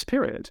anywhere for this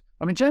period.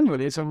 I mean,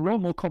 generally, it's a lot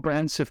more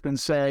comprehensive than,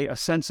 say, a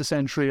census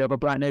entry of a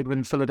black neighborhood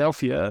in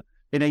Philadelphia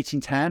in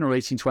 1810 or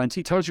 1820.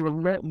 It tells you a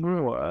lot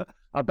more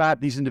about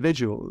these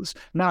individuals.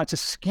 Now, it's a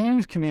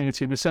skewed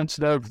community in the sense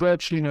that there are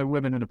virtually no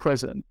women in a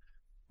prison.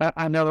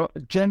 And now,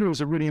 gender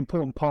is a really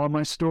important part of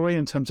my story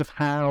in terms of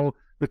how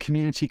the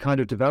community kind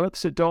of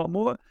develops at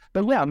Dartmoor.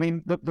 But yeah, I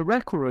mean, the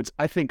records,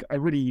 I think, are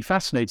really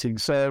fascinating.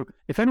 So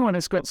if anyone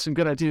has got some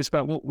good ideas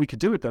about what we could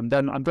do with them,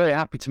 then I'm very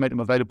happy to make them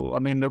available. I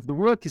mean, the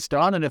work is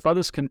done, and if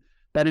others can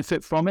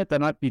benefit from it,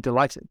 then I'd be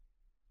delighted.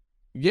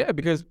 Yeah,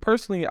 because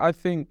personally, I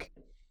think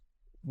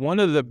one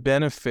of the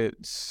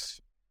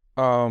benefits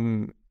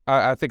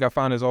I think I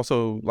found is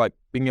also like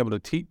being able to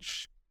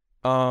teach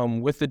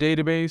with the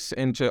database,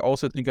 and to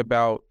also think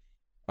about,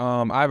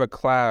 I have a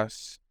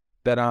class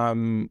that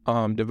I'm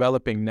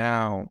developing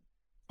now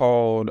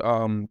called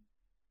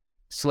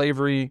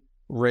Slavery,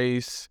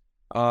 Race,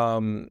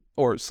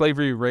 or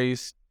Slavery,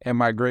 Race, and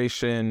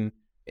Migration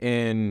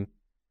in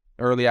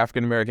Early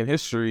African American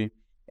History,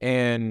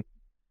 and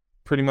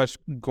pretty much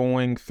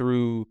going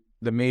through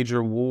the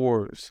major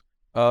wars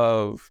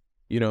of,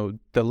 the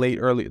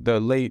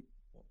late,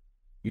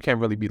 you can't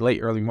really be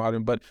late early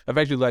modern, but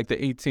eventually like the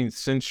 18th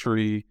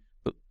century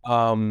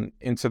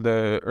into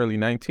the early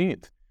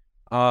 19th.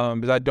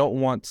 Because I don't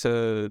want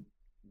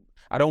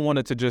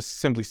it to just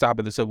simply stop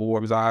at the Civil War,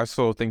 because I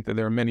also think that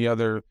there are many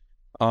other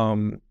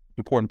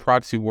important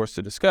proxy wars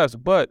to discuss.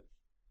 But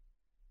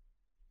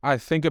I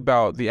think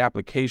about the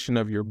application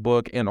of your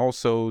book and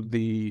also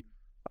the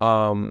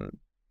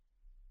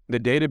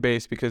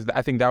database, because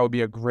I think that would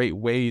be a great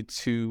way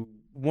to.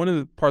 One of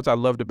the parts I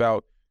loved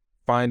about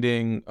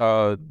finding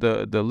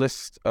the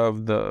list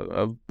of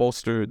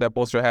Bolster that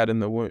Bolster had in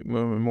the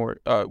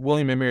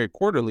William and Mary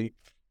Quarterly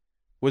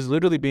was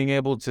literally being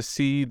able to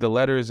see the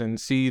letters and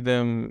see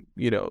them,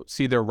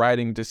 see their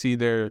writing, to see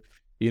their,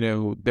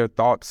 their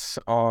thoughts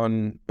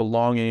on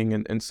belonging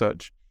and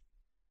such.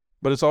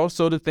 But it's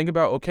also to think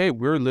about, okay,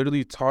 we're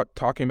literally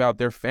talking about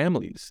their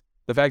families.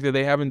 The fact that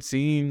they haven't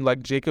seen,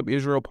 like Jacob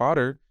Israel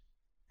Potter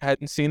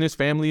hadn't seen his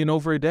family in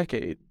over a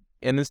decade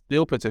and is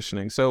still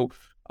petitioning. So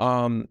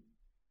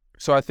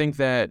I think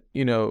that,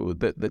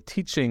 the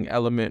teaching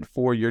element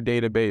for your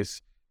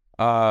database,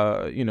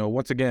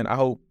 once again, I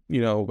hope,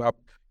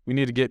 we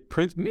need to get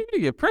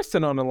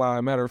Princeton on the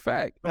line, matter of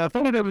fact. I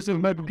thought it was a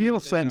Mobile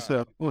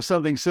Center or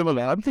something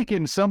similar. I'm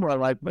thinking somewhere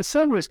like, but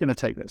somewhere's going to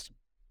take this.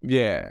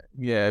 Yeah.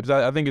 Because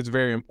I think it's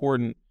very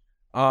important.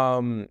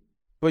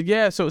 But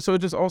yeah, so it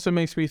just also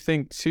makes me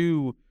think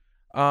too,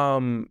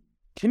 can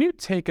you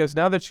take us,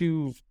 now that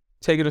you've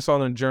taken us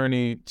on a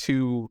journey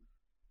to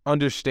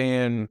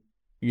understand,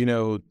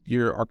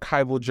 your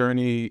archival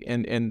journey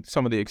and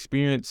some of the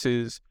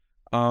experiences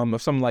of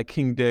someone like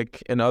King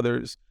Dick and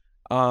others,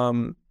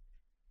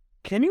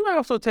 can you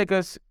also take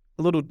us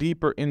a little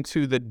deeper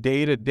into the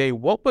day-to-day?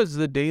 What was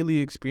the daily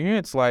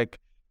experience like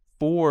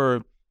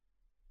for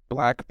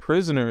Black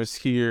prisoners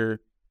here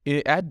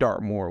at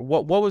Dartmoor?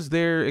 What was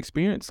their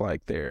experience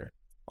like there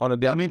on a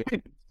day? I mean,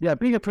 yeah,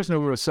 being a prisoner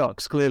of war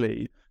sucks,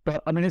 clearly.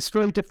 But I mean, it's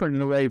very different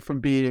in a way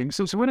from being...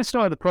 So when I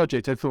started the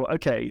project, I thought,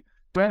 okay,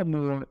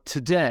 Dartmoor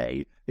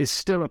today is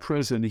still a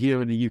prison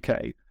here in the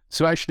UK.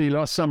 So actually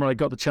last summer I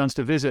got the chance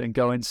to visit and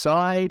go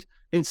inside.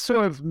 It's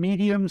sort of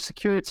medium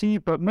security,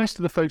 but most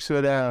of the folks who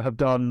are there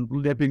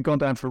they've been gone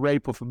down for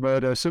rape or for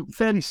murder, so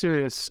fairly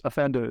serious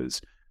offenders.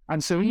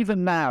 And so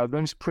even now,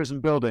 those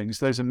prison buildings,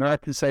 those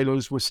American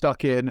sailors were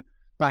stuck in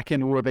back in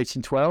the War of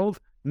 1812,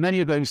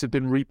 many of those have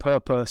been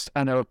repurposed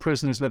and there are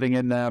prisoners living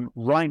in them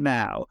right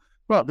now.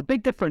 Well, the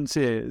big difference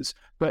is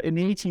that in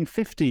the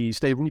 1850s,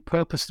 they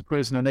repurposed the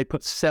prison and they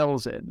put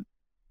cells in.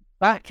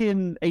 Back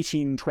in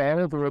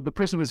 1812, the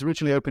prison was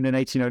originally opened in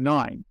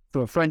 1809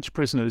 for French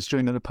prisoners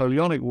during the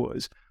Napoleonic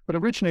Wars. But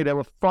originally there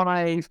were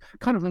 5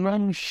 kind of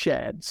long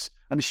sheds,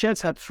 and the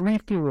sheds had 3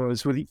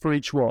 floors for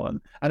each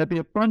one, and there'd be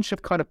a bunch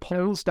of kind of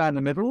poles down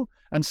the middle,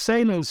 and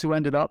sailors who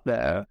ended up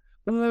there,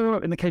 well,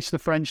 in the case of the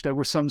French, there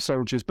were some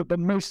soldiers, but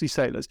mostly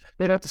sailors.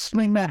 They'd have to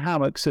sling their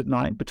hammocks at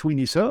night between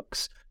these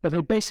hooks, but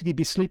they'd basically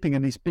be sleeping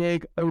in these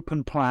big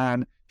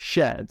open-plan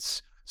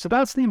sheds. So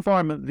that's the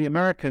environment the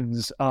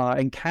Americans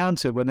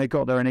encountered when they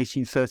got there in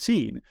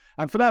 1813.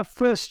 And for that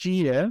first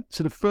year,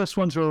 so the first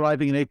ones were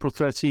arriving in April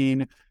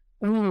 13,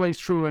 all the way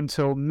through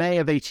until May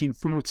of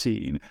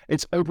 1814,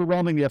 it's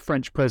overwhelmingly a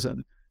French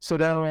prison. So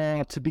there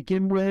are, to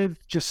begin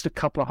with, just a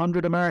couple of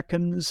hundred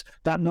Americans.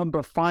 That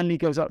number finally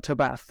goes up to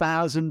about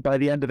 1,000 by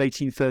the end of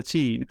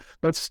 1813,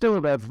 but still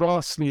they're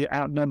vastly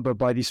outnumbered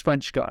by these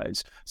French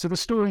guys. So the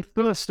story,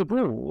 first of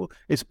all,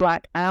 is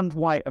Black and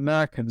white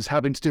Americans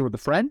having to deal with the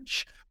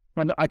French.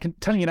 And I can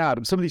tell you now,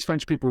 some of these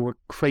French people were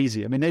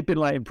crazy. I mean, they'd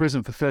been in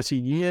prison for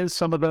 13 years,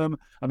 some of them.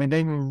 I mean,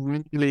 they were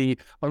really,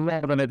 a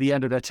lot of them at the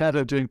end of their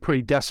tether, doing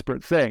pretty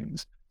desperate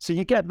things. So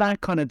you get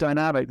that kind of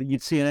dynamic that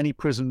you'd see in any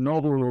prison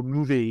novel or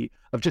movie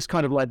of just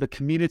kind of like the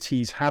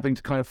communities having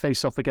to kind of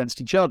face off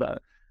against each other.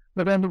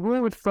 But then the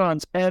war with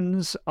France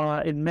ends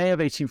in May of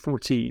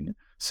 1814.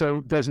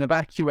 So there's an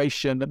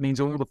evacuation that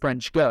means all the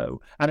French go.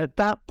 And at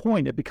that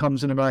point, it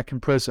becomes an American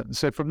prison.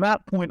 So from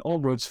that point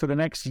onwards, for the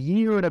next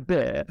year and a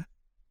bit,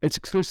 it's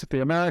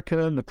exclusively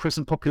American. The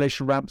prison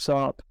population ramps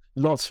up.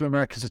 Lots of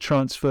Americans are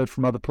transferred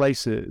from other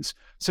places.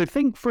 So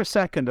think for a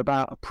second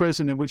about a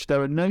prison in which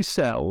there are no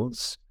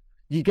cells.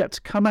 You get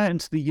to come out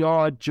into the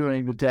yard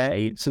during the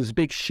day. So there's a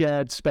big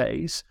shared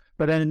space.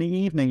 But then in the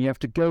evening, you have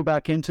to go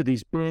back into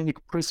these big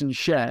prison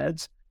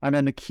sheds. And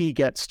then the key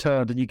gets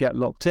turned and you get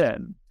locked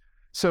in.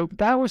 So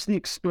that was the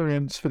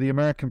experience for the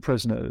American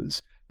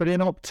prisoners. But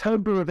in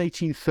October of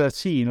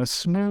 1813, a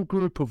small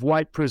group of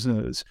white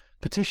prisoners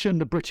petition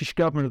the British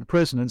government of the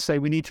prison and say,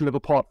 we need to live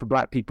apart from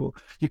Black people.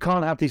 You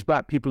can't have these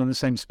Black people in the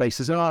same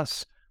space as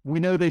us. We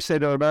know they say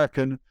they're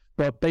American,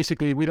 but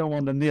basically we don't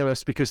want them near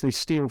us because they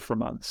steal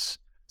from us.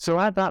 So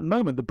at that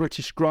moment, the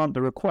British grant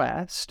the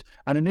request,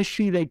 and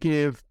initially they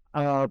give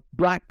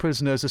Black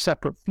prisoners a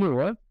separate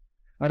floor,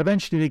 and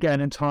eventually they get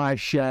an entire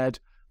shed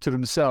to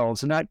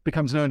themselves, and that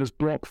becomes known as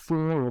Block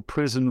 4 or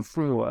Prison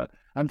 4.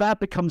 And that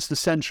becomes the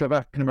center of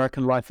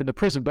African-American life in the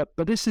prison. But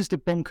this is the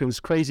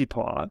bonkers, crazy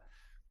part.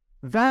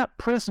 That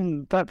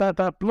prison,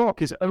 that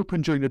block is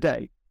open during the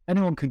day.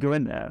 Anyone can go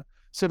in there.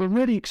 So the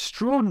really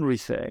extraordinary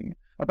thing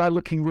about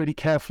looking really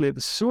carefully at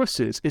the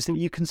sources is that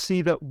you can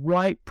see that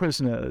white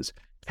prisoners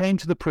came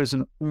to the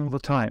prison all the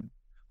time.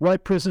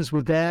 White prisoners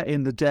were there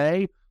in the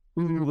day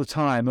all the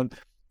time. And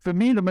for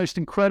me, the most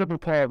incredible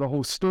part of the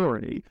whole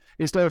story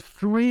is there are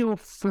 3 or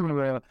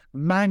 4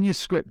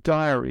 manuscript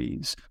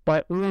diaries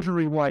by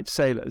ordinary white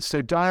sailors.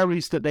 So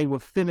diaries that they were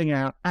filling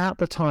out at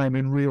the time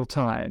in real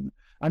time.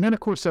 And then,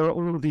 of course, there are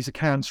all of these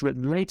accounts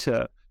written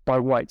later by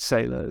white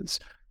sailors.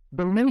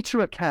 The later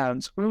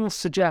accounts all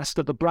suggest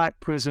that the Black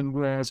prison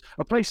was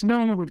a place no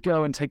one would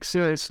go and take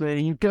seriously.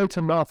 You go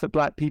to laugh at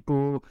Black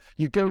people.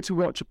 You go to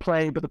watch a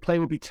play, but the play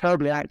would be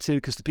terribly acted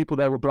because the people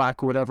there were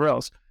Black or whatever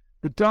else.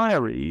 The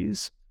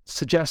diaries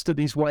suggest that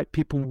these white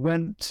people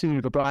went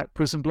to the Black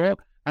prison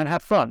block and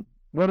had fun.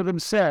 One of them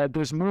said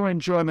there's more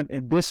enjoyment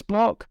in this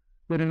block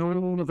than in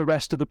all of the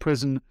rest of the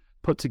prison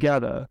put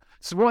together.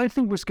 So what I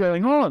think was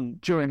going on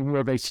during the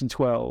War of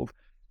 1812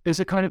 is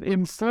a kind of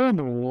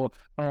informal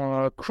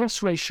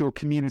cross-racial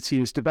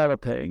community is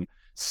developing,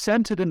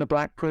 centered in the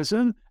Black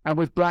prison and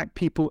with Black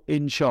people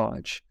in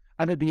charge.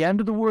 And at the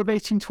end of the War of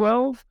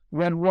 1812,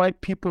 when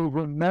white people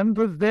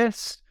remember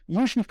this,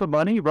 usually for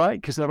money, right?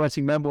 Because they're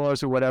writing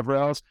memoirs or whatever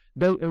else.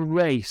 They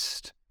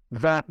erased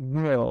that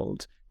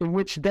world in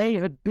which they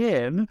had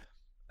been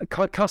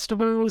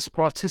customers,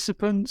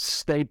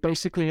 participants. They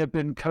basically had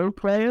been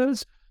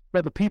co-players,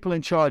 where the people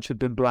in charge had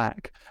been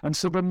black. And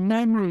so the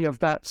memory of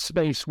that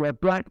space where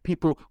black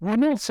people were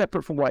not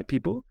separate from white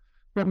people,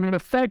 but were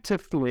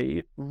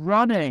effectively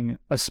running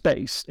a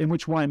space in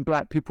which white and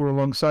black people were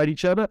alongside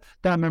each other,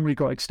 that memory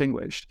got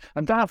extinguished.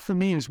 And that, for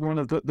me, is one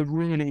of the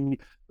really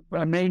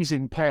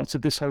amazing parts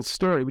of this whole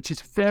story, which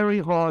is very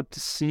hard to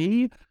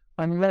see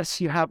unless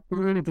you have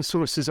all of the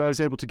sources I was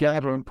able to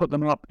gather and put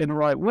them up in the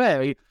right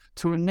way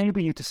to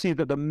enable you to see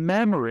that the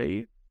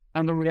memory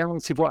and the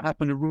reality of what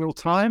happened in real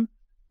time,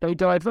 they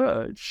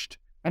diverged.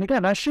 And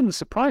again, that shouldn't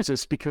surprise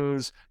us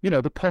because,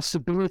 the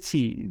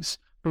possibilities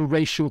for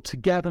racial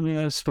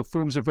togetherness, for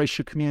forms of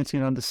racial community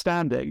and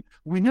understanding,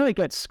 we know it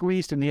gets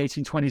squeezed in the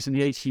 1820s and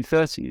the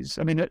 1830s.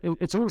 I mean,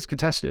 it's always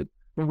contested,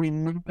 but we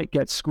know it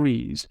gets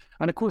squeezed.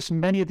 And of course,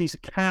 many of these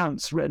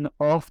accounts written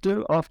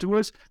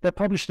afterwards, they're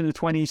published in the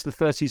 20s, the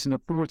 30s, and the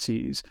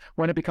 40s,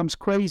 when it becomes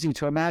crazy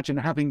to imagine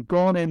having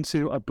gone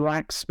into a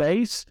black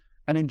space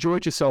and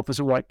enjoyed yourself as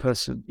a white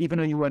person, even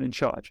though you weren't in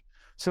charge.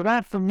 So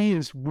that, for me,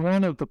 is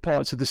one of the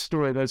parts of the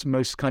story that's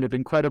most kind of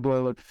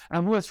incredible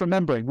and worth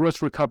remembering,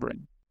 worth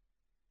recovering.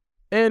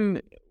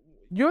 And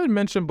you had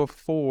mentioned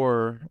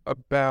before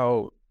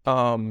about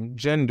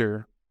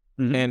gender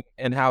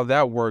and how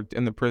that worked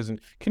in the prison.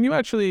 Can you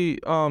actually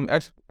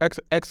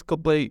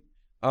excavate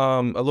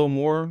a little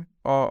more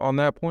on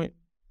that point?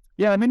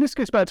 Yeah, I mean, this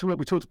goes back to what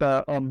we talked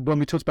about when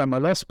we talked about my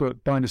last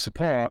book, Bind Us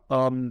Apart.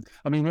 I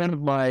mean, one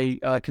of my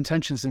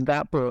contentions in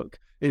that book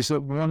is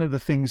that one of the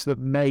things that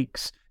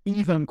makes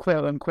even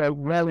quote-unquote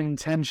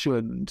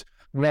well-intentioned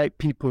white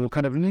people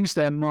kind of lose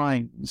their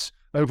minds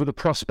over the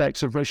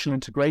prospects of racial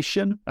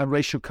integration and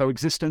racial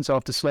coexistence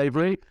after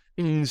slavery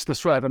is the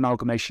threat of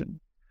amalgamation.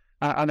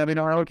 And I mean,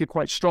 I argue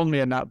quite strongly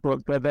in that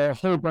book that there are a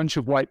whole bunch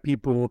of white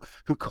people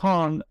who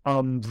can't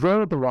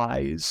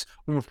verbalize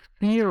or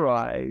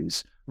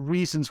theorize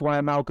reasons why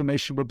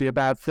amalgamation would be a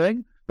bad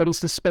thing, but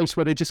it's the space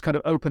where they just kind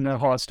of open their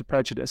hearts to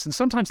prejudice. And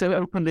sometimes they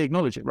openly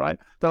acknowledge it, right?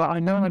 They're like, I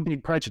know I'm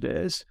being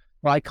prejudiced,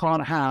 but I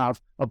can't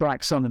have a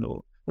black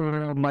son-in-law,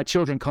 or my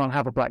children can't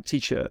have a black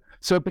teacher.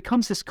 So it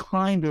becomes this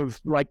kind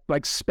of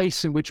like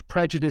space in which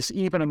prejudice,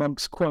 even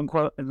amongst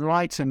quote-unquote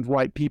enlightened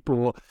white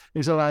people,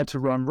 is allowed to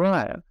run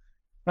riot.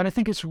 And I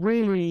think it's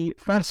really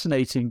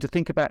fascinating to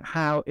think about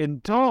how in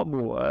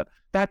Dartmoor,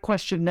 that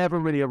question never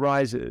really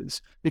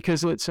arises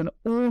because it's an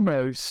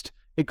almost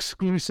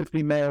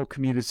exclusively male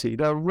community.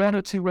 There are one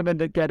or two women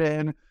that get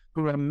in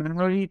who are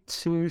married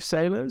to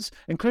sailors,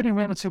 including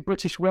one or two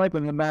British white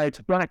women married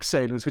to black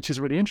sailors, which is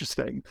really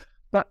interesting.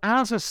 But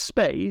as a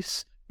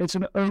space, it's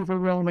an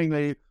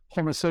overwhelmingly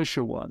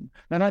homosocial one.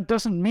 And that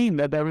doesn't mean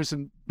that there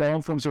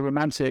aren't forms of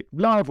romantic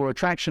love or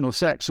attraction or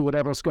sex or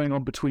whatever else going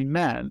on between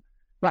men.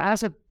 But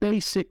as a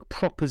basic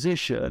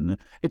proposition,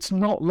 it's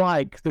not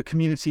like the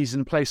communities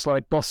in a place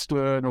like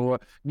Boston or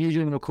New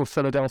York or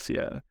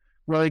Philadelphia,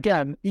 where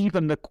again,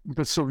 even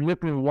the sort of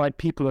liberal white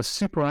people are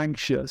super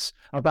anxious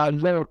about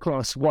lower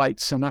class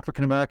whites and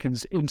African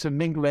Americans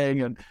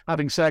intermingling and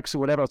having sex or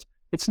whatever else.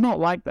 It's not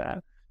like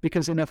that,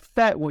 because in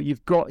effect, what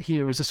you've got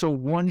here is a sort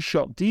of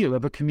one-shot deal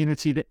of a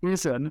community that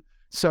isn't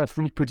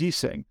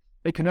self-reproducing.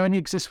 It can only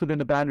exist within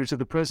the boundaries of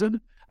the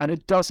prison, and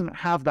it doesn't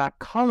have that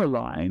color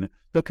line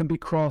that can be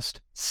crossed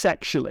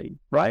sexually,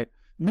 right?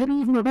 Maybe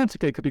even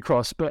romantically it could be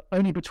crossed, but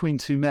only between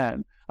two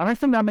men. And I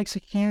think that makes a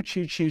huge,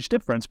 huge, huge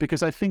difference,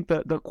 because I think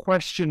that the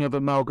question of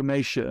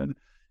amalgamation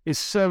is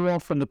so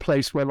often the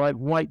place where, like,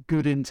 white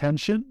good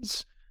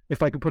intentions,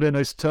 if I could put in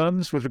those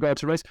terms with regard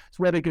to race, it's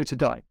where they go to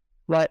die.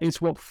 Like,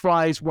 it's what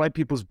fries white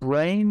people's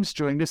brains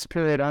during this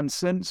period and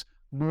since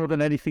more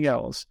than anything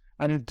else.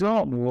 And in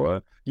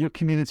Dartmoor, your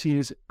community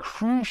is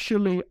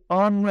crucially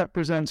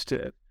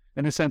unrepresentative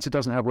in the sense it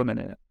doesn't have women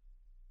in it.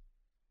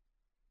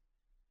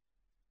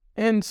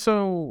 And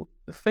so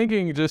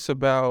thinking just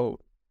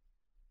about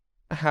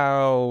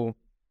how,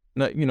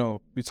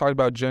 we talked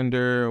about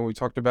gender and we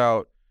talked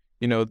about,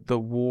 the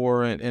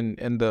war and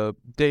the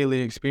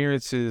daily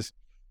experiences,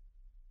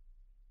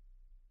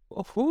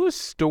 whose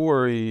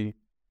story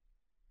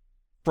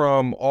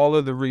from all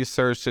of the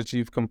research that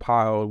you've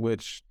compiled,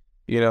 which,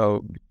 I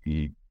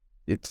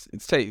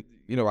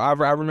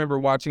remember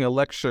watching a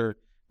lecture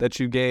that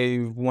you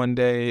gave one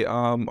day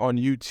on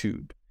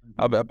YouTube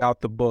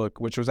about the book,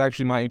 which was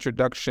actually my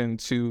introduction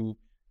to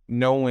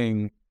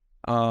knowing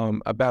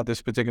about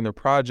this particular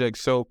project.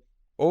 So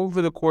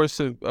over the course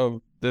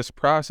of this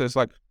process,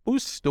 like,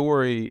 whose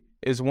story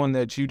is one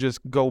that you just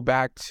go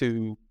back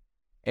to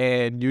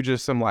and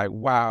I'm like,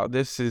 wow,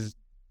 this is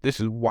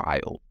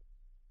wild?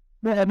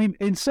 Yeah, I mean,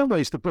 in some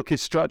ways, the book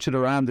is structured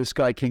around this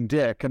guy, King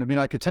Dick. And I mean,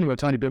 I could tell you a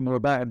tiny bit more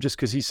about him just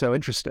because he's so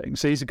interesting.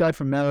 So he's a guy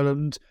from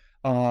Maryland.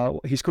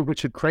 He's called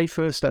Richard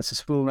Crayfus. That's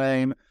his full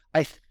name.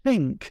 I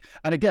think,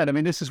 and again, I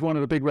mean, this is one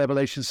of the big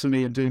revelations for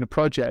me in doing the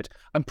project.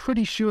 I'm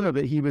pretty sure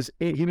that he would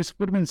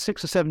have been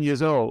 6 or 7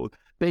 years old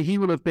but he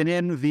will have been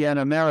in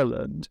Vienna,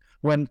 Maryland,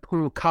 when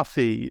Paul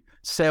Coffey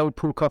sailed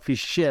Paul Coffey's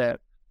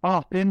ship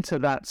up into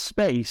that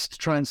space to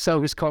try and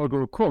sell his cargo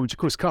of corn, which of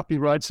course Coffey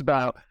writes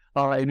about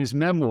in his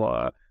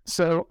memoir.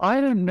 So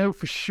I don't know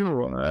for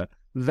sure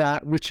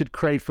that Richard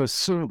Crayford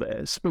saw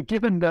this, but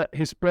given that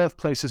his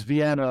birthplace is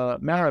Vienna,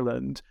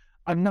 Maryland,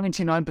 I'm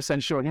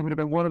 99% sure he would have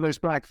been one of those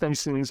black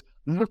faces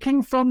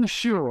looking from the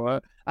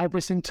shore at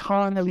this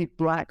entirely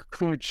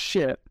black-crewed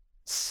ship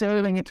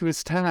sailing into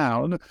his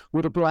town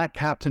with a black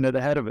captain at the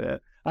head of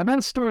it. And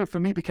that story for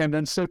me became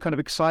then so kind of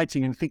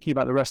exciting in thinking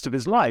about the rest of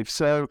his life.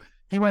 So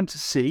he went to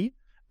sea,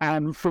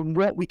 and from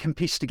what we can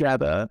piece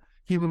together,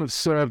 he will have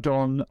served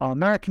on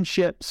American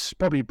ships,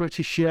 probably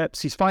British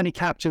ships. He's finally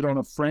captured on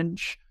a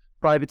French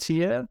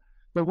privateer.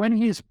 But when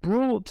he is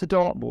brought to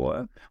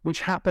Dartmoor,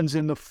 which happens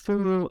in the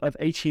fall of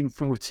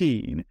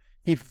 1814,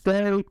 he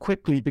very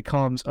quickly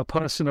becomes a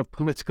person of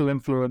political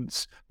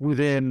influence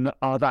within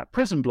that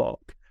prison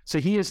block. So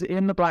he is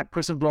in the black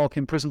prison block,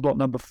 in prison block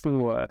number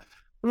 4.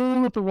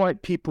 All of the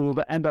white people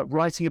that end up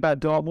writing about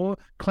Dartmoor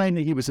claim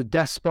that he was a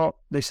despot.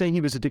 They say he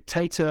was a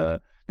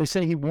dictator. They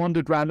say he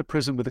wandered around the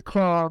prison with a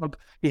club.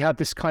 He had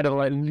this kind of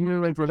like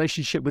lurid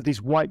relationship with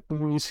these white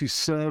boys who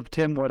served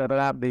him, whatever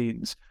that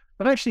means.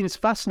 But actually, it's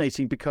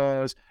fascinating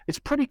because it's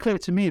pretty clear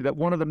to me that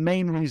one of the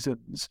main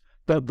reasons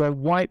that the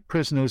white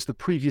prisoners the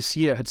previous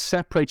year had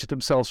separated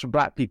themselves from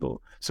black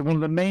people, so one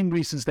of the main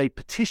reasons they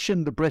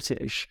petitioned the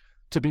British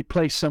to be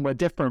placed somewhere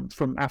different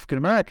from African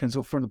Americans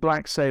or from the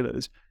black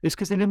sailors, is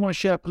because they didn't want to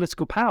share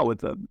political power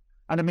with them.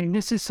 And I mean,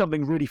 this is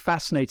something really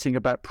fascinating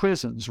about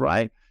prisons,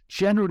 right?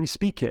 Generally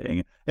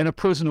speaking, in a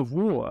prison of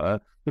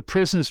war, the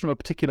prisoners from a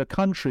particular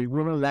country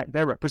will elect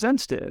their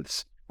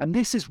representatives. And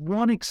this is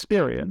one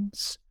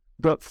experience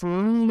that for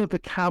all of the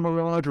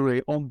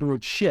camaraderie on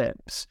board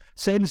ships,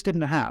 sailors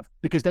didn't have,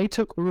 because they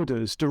took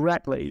orders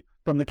directly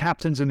from the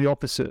captains and the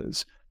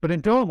officers. But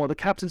in Dartmoor, the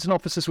captains and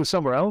officers were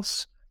somewhere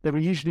else. They were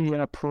usually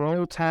in a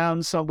parole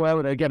town somewhere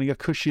where they were getting a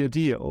cushier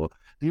deal.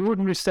 The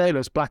ordinary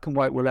sailors, black and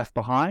white, were left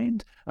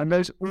behind. And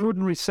those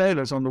ordinary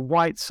sailors on the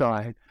white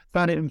side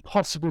found it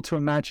impossible to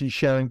imagine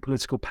sharing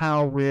political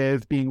power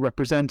with, being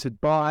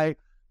represented by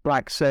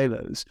black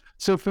sailors.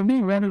 So for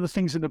me, one of the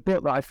things in the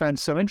book that I found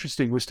so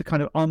interesting was to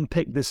kind of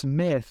unpick this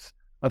myth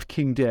of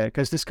King Dick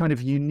as this kind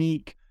of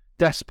unique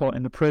despot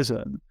in the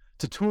prison,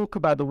 to talk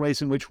about the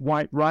ways in which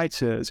white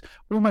writers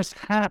almost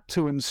had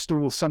to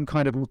install some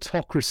kind of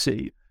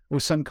autocracy or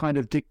some kind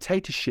of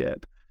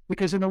dictatorship,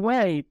 because in a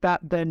way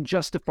that then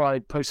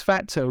justified post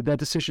facto their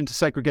decision to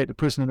segregate the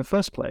prison in the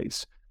first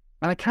place.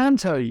 And I can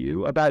tell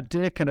you about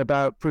Dick and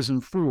about Prison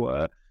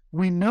 4,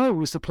 we know it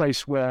was the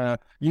place where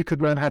you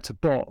could learn how to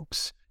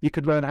box, you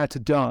could learn how to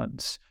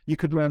dance, you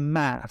could learn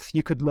math,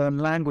 you could learn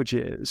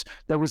languages.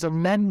 There was a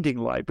lending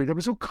library. There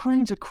was all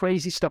kinds of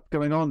crazy stuff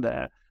going on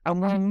there. And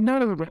we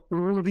know that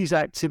all of these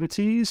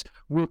activities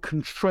were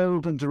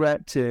controlled and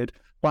directed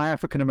by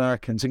African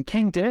Americans. And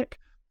King Dick,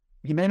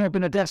 he may not have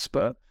been a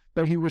despot,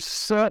 but he was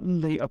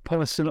certainly a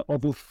person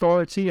of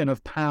authority and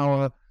of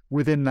power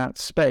within that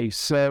space.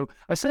 So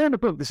I say in the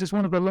book, this is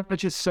one of the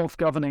largest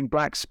self-governing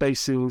black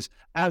spaces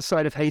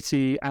outside of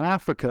Haiti and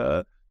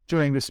Africa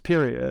during this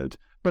period.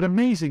 But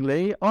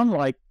amazingly,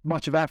 unlike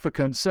much of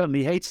Africa and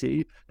certainly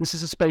Haiti, this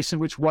is a space in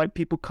which white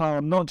people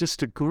come not just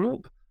to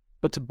group,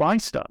 but to buy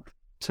stuff,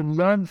 to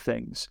learn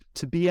things,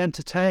 to be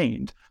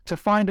entertained, to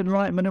find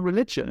enlightenment in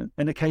religion.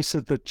 In the case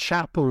of the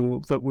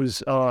chapel that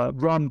was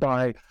run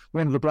by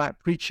one of the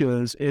black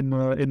preachers in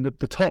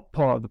the top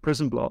part of the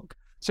prison block.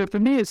 So for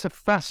me, it's a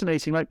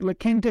fascinating, like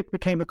King Dick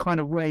became a kind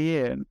of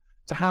way in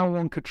to how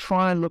one could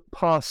try and look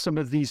past some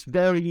of these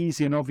very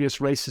easy and obvious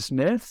racist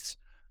myths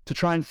to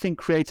try and think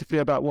creatively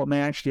about what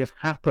may actually have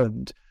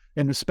happened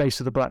in the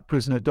space of the black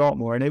prison at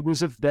Dartmoor. And it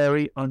was a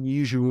very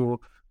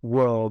unusual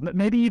world,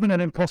 maybe even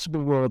an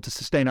impossible world to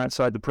sustain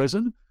outside the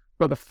prison.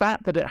 But the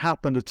fact that it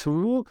happened at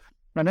all,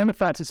 and then the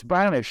fact it's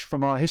vanished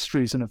from our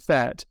histories in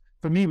effect,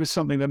 for me was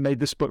something that made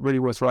this book really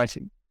worth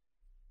writing.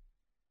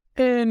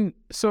 And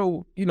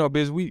so,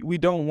 Biz, we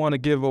don't want to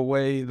give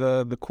away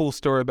the cool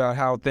story about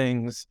how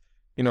things,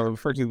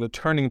 refer to the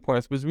turning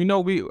points, because we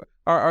know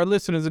our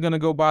listeners are going to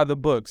go buy the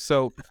book.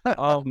 So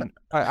I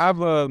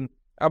have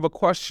a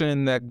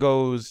question that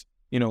goes,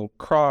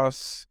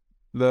 across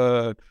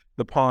the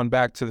pond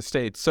back to the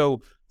States.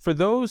 So for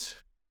those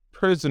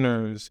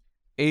prisoners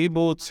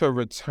able to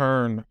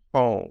return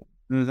home,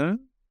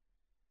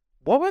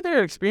 what were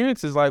their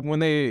experiences like when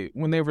they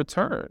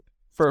returned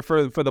for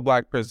the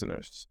black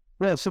prisoners?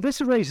 Well, so this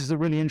raises a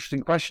really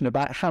interesting question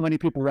about how many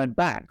people went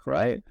back,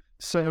 right?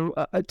 So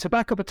to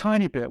back up a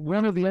tiny bit,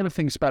 one of the other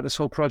things about this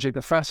whole project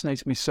that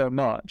fascinates me so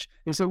much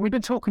is that we've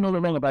been talking all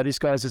along about these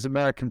guys as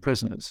American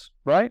prisoners,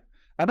 right?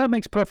 And that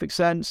makes perfect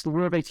sense. The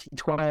War of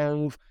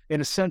 1812,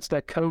 in a sense,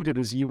 they're coded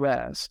as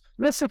U.S.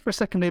 Let's say for a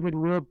second they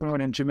were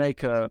born in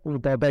Jamaica or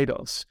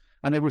Barbados,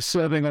 and they were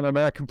serving on an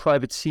American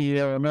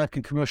privateer,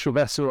 American commercial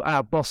vessel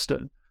out of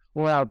Boston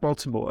or out of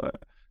Baltimore.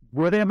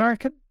 Were they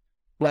American?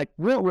 Like,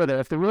 what were they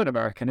if they weren't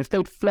American? If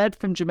they'd fled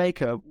from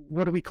Jamaica,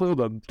 what do we call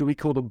them? Do we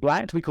call them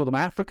black? Do we call them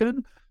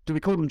African? Do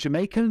we call them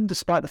Jamaican,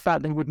 despite the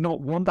fact they would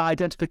not want that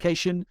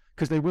identification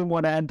because they wouldn't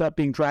want to end up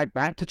being dragged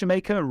back to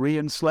Jamaica and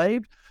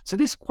re-enslaved? So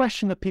this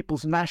question of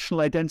people's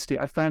national identity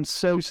I found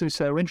so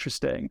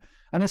interesting.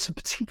 And it's of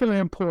particular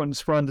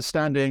importance for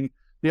understanding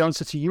the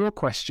answer to your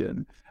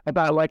question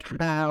about like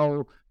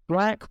how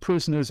black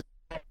prisoners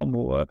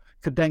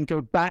could then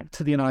go back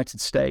to the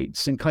United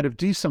States and kind of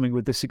do something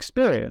with this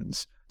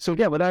experience. So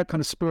again, without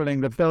kind of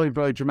spoiling the very,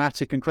 very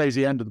dramatic and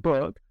crazy end of the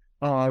book,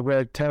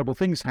 where terrible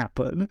things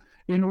happen,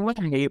 in a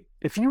way,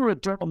 if you were a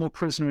Dartmoor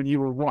prisoner and you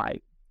were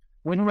white,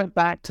 when you went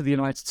back to the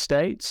United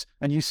States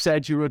and you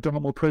said you were a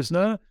Dartmoor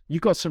prisoner, you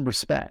got some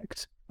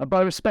respect. And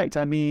by respect,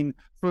 I mean,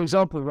 for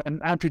example,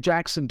 when Andrew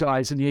Jackson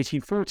dies in the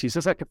 1840s,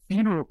 there's like a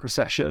funeral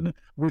procession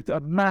with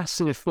a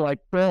massive like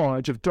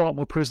barge of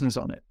Dartmoor prisoners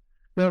on it.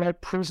 There are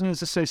like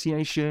prisoners'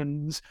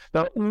 associations.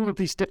 There are all of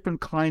these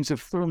different kinds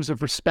of forms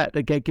of respect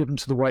that get given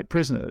to the white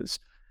prisoners.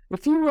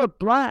 If you were a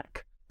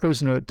black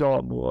prisoner at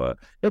Dartmoor,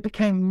 it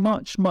became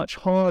much, much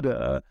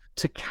harder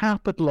to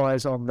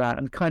capitalize on that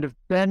and kind of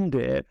bend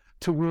it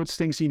towards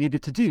things you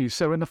needed to do.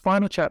 So in the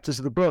final chapters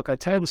of the book, I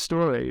tell the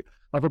story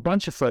of a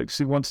bunch of folks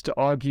who wanted to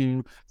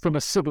argue from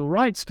a civil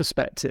rights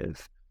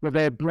perspective, where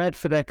they had bled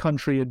for their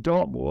country in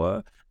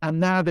Dartmoor,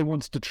 and now they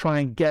wanted to try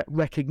and get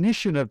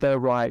recognition of their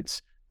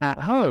rights at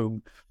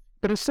home.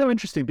 But it's so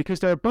interesting because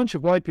there are a bunch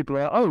of white people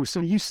who are, oh, so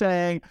you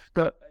saying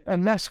that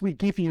unless we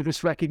give you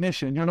this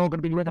recognition, you're not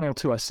going to be loyal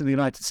to us in the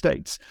United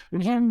States.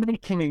 And you're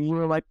making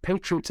your like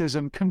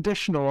patriotism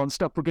conditional on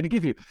stuff we're going to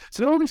give you.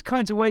 So all these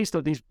kinds of ways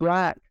that these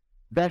black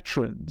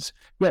veterans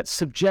get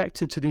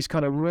subjected to these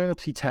kind of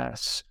royalty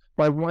tests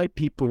by white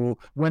people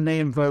when they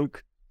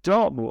invoke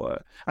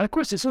Dartmoor. And of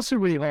course, it's also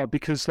really hard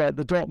because the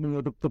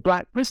Dartmoor, the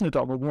black prisoner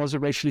Dartmoor was a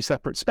racially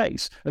separate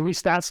space. At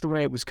least that's the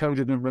way it was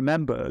coded and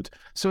remembered.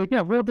 So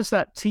again, what does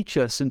that teach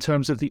us in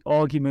terms of the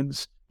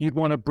arguments you'd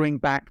want to bring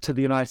back to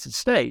the United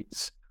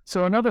States?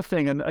 So another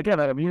thing, and again,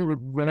 I mean, you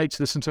relate to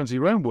this in terms of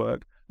your own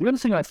work, the other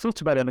thing I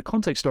thought about in the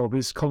context of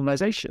is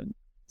colonization.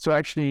 So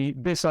actually,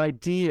 this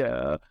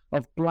idea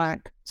of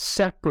black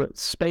separate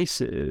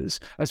spaces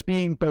as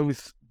being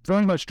both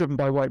very much driven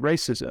by white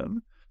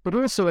racism, but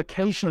also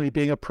occasionally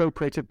being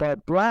appropriated by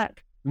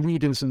black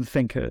leaders and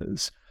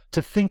thinkers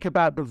to think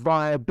about the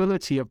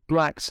viability of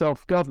black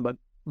self-government,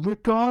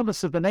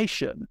 regardless of the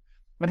nation.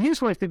 And here's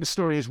why I think the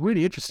story is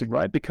really interesting,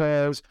 right?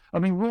 Because, I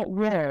mean, what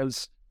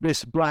was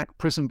this black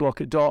prison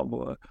block at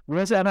Dartmoor?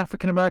 Was it an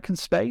African-American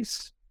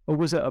space, or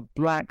was it a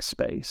black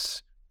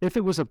space? If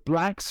it was a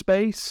black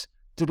space,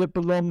 did it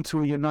belong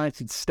to a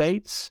United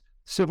States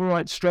civil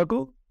rights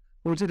struggle,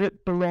 or did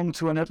it belong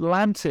to an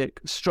Atlantic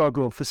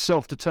struggle for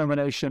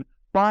self-determination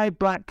by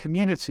black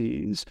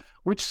communities,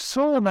 which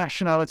saw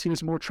nationality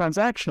as more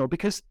transactional?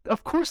 Because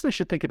of course they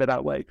should think of it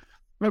that way.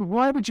 But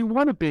why would you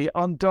want to be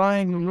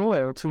undyingly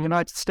loyal to the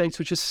United States,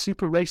 which is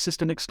super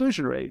racist and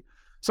exclusionary?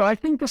 So I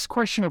think this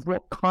question of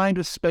what kind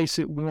of space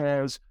it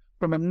was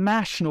from a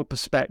national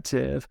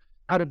perspective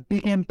had a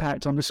big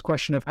impact on this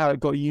question of how it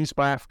got used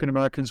by African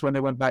Americans when they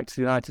went back to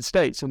the United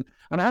States. And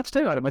I have to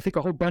tell you, Adam, I think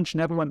a whole bunch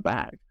never went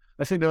back.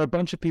 I think there are a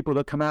bunch of people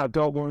that come out of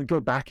Dartmoor and go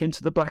back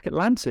into the Black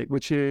Atlantic,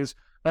 which is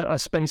a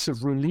space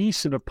of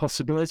release and of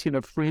possibility and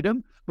of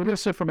freedom, but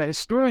also from a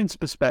historian's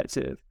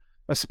perspective,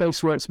 a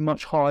space where it's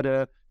much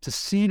harder to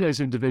see those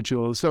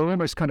individuals. So they're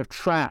almost kind of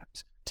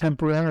trapped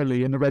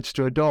temporarily in the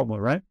register of Dartmoor,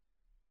 right?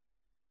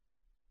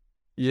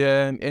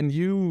 Yeah, and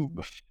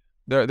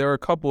there are a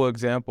couple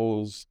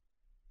examples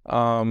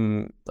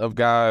of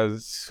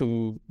guys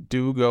who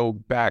do go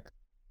back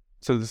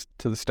to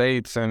the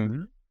States,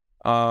 and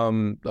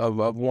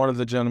of one of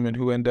the gentlemen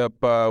who end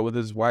up with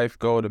his wife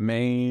go to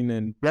Maine,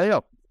 and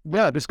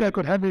this guy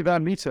called Henry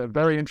Van Meter,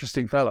 very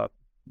interesting fella.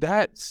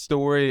 That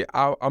story,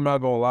 I'm not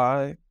gonna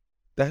lie,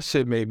 that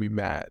shit made me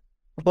mad.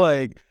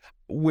 Like,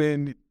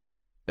 when,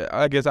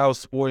 I guess I'll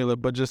spoil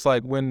it, but just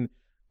like when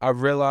I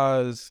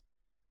realized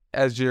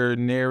as you're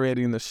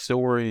narrating the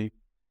story,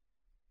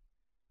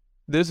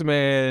 this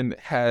man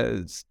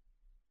has,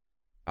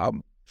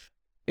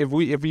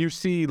 if you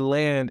see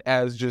land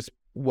as just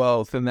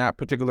wealth and that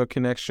particular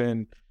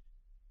connection,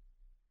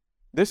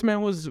 this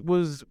man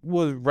was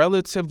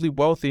relatively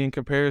wealthy in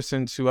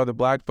comparison to other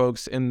black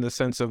folks, in the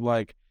sense of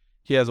like,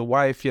 he has a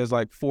wife, he has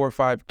like 4 or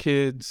 5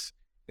 kids,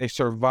 they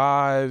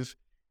survive,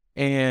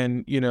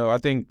 and I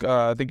think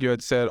you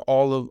had said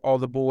all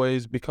the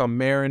boys become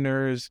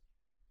mariners,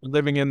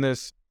 living in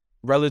this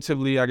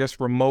relatively, I guess,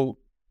 remote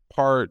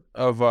part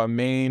of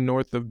Maine,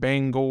 north of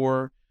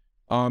Bangor,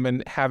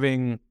 and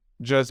having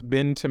just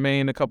been to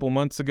Maine a couple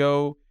months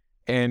ago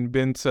and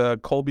been to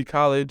Colby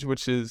College,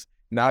 which is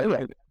not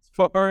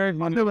far.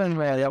 And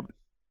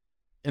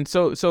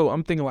so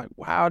I'm thinking like,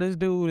 wow, this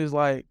dude is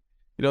like,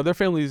 their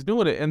family is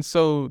doing it. And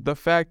so the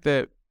fact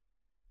that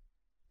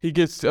he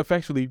gets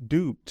effectively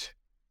duped,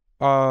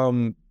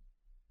 I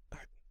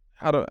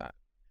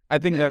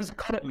think that's...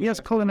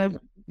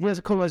 He has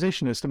a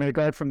colonizationist, a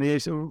guy from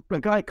a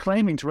guy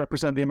claiming to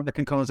represent the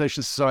American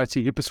Colonization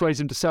Society, who persuades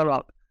him to sell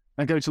up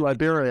and go to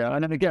Liberia.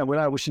 And then again,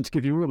 without wishing to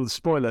give you all the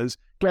spoilers,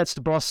 gets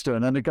to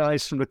Boston, and the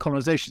guys from the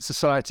Colonization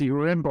Society who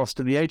are in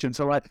Boston, the agents,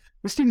 are like,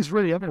 this thing's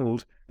really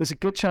old. There's a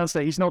good chance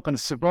that he's not going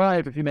to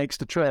survive if he makes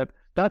the trip.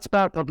 That's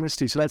bad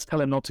publicity, so let's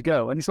tell him not to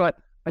go. And he's like,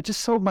 I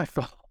just sold my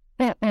farm.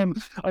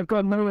 I've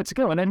got nowhere to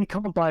go. And then he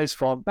can't buy his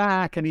farm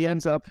back, and he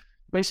ends up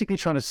basically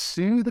trying to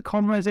sue the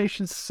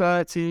Colonization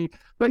Society.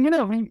 But,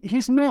 I mean,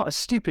 he's not a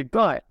stupid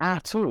guy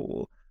at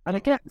all. And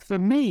again, for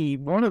me,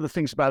 one of the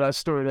things about that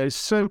story that is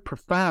so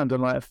profound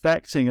and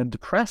affecting and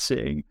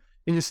depressing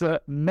is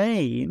that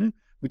Maine,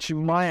 which you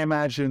might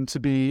imagine to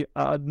be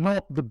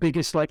not the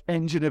biggest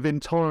engine of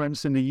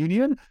intolerance in the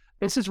Union,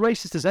 it's as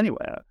racist as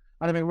anywhere.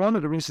 And I mean, one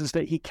of the reasons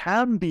that he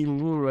can be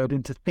lured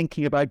into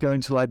thinking about going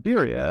to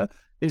Liberia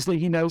is that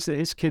he knows that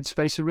his kids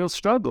face a real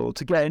struggle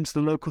to get into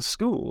the local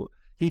school.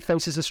 He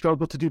faces a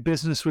struggle to do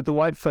business with the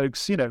white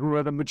folks, who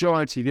are the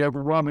majority, the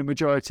overwhelming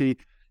majority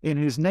in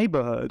his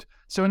neighborhood.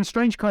 So in a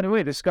strange kind of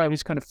way, this guy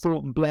who's kind of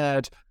fought and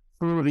bled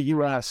through the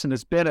US and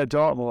has been at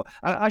Dartmoor.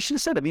 I should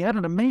have said that he had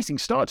an amazing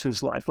start to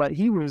his life.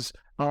 He was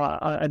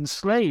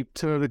enslaved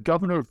to the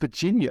governor of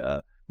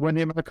Virginia when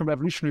the American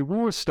Revolutionary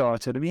War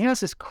started. I mean, he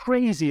has this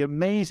crazy,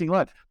 amazing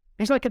life.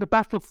 He's at the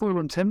Battle of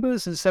Fulham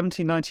Timbers in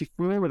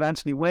 1794 with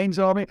Anthony Wayne's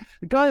army.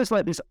 The guy is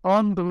this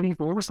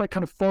unbelievable, almost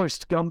kind of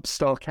Forrest Gump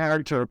style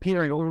character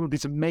appearing at all of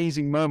these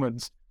amazing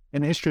moments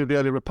in the history of the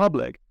early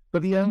republic.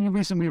 But the only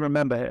reason we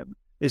remember him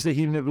is that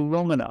he lived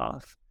long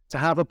enough to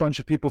have a bunch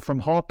of people from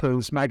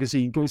Harper's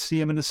magazine go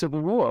see him in the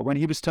Civil War when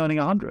he was turning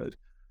 100.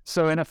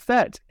 So in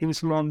effect,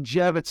 his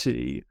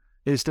longevity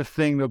is the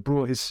thing that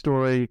brought his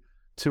story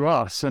to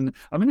us. And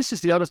I mean, this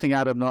is the other thing,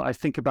 Adam, that I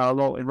think about a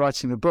lot in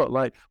writing the book.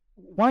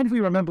 Why do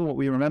we remember what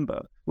we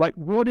remember?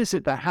 What is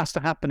it that has to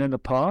happen in the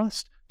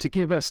past to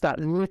give us that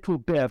little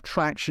bit of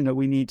traction that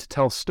we need to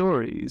tell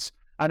stories?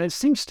 And it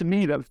seems to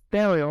me that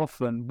very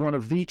often one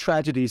of the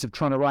tragedies of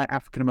trying to write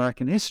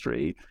African-American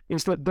history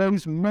is that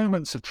those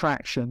moments of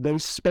traction,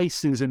 those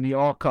spaces in the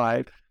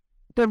archive,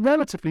 they're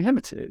relatively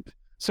limited.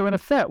 So in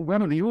effect,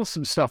 one of the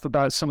awesome stuff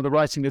about some of the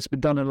writing that's been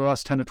done in the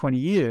last 10 or 20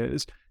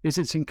 years is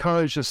it's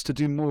encouraged us to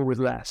do more with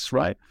less,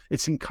 right?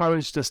 It's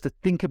encouraged us to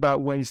think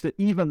about ways that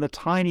even the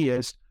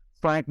tiniest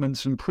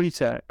fragments and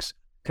pretexts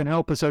can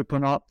help us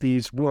open up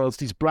these worlds,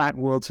 these black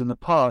worlds in the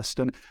past.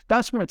 And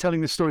that's why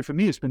telling this story for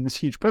me has been this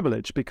huge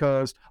privilege,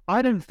 because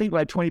I don't think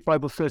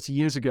 25 or 30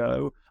 years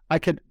ago,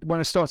 when I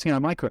was starting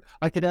out my career,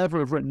 I could ever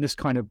have written this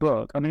kind of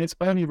book. I mean, it's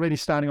only really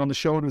standing on the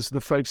shoulders of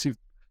the folks who've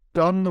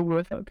done the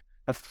work,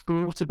 have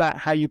thought about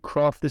how you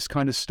craft this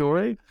kind of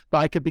story, but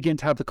I could begin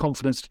to have the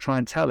confidence to try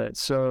and tell it.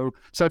 So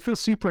I feel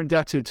super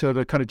indebted to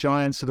the kind of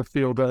giants of the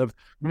field that have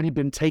really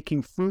been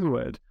taking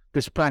forward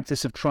this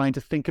practice of trying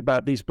to think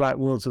about these black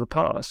worlds of the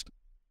past.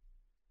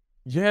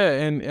 Yeah,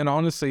 and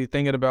honestly,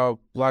 thinking about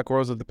Black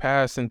worlds of the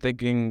past and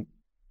thinking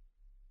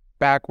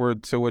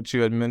backward to what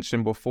you had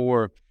mentioned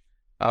before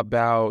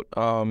about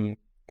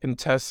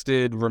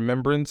contested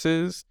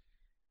remembrances,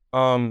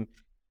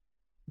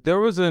 there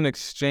was an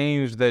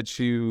exchange that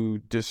you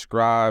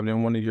described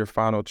in one of your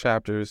final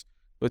chapters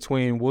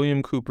between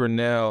William Cooper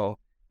Nell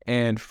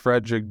and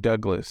Frederick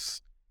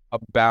Douglass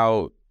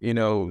about,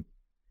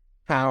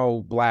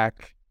 how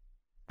Black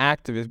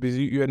activists, because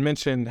you had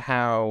mentioned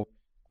how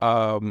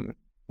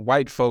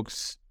white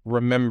folks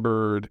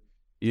remembered,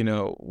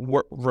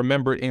 were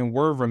remembered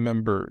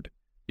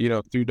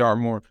through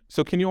Dartmoor.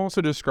 So can you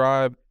also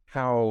describe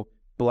how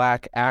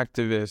Black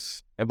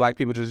activists and Black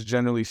people, just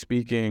generally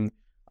speaking,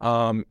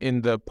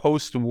 in the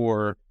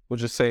post-war, we'll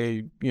just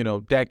say,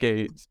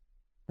 decades,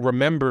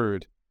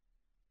 remembered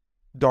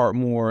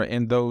Dartmoor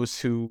and those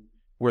who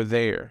were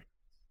there?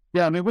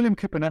 Yeah, I mean, William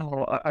Cooper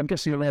Nell, I'm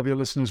guessing a lot of your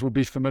listeners will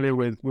be familiar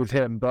with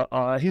him,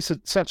 but he's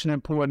such an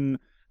important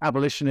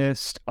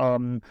abolitionist,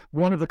 one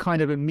of the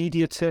kind of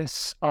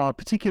immediatists,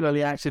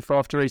 particularly active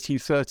after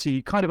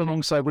 1830, kind of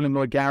alongside William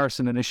Lloyd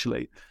Garrison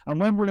initially. And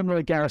when William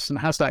Lloyd Garrison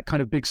has that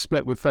kind of big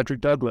split with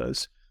Frederick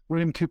Douglass,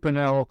 William Cooper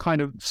Nell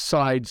kind of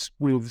sides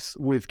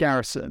with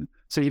Garrison.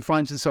 So he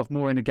finds himself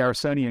more in a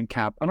Garrisonian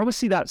camp. And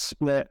obviously that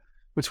split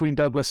between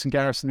Douglass and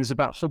Garrison is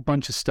about a whole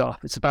bunch of stuff.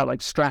 It's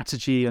about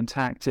strategy and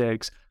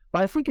tactics.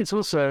 But I think it's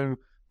also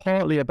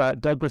partly about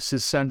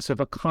Douglass's sense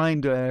of a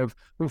kind of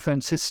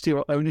authenticity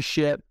or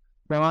ownership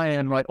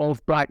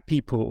of Black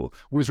people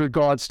with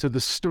regards to the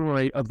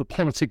story of the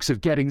politics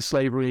of getting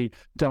slavery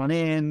done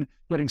in,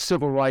 getting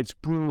civil rights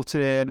brought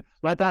in.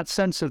 That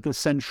sense of the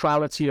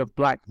centrality of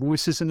Black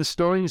voices in the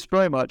story is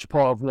very much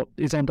part of what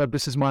is on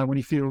Douglass's mind when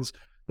he feels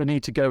the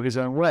need to go his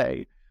own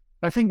way.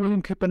 I think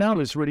William Cooper Nell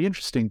is really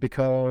interesting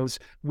because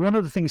one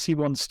of the things he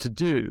wants to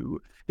do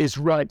is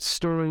write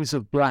stories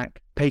of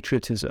Black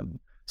patriotism.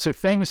 So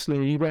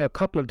famously, he wrote a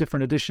couple of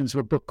different editions of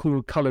a book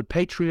called Colored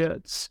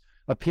Patriots,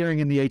 appearing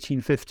in the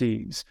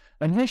 1850s,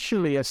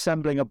 initially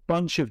assembling a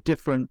bunch of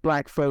different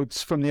Black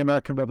folks from the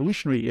American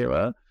Revolutionary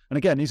era. And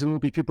again, these will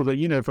be people that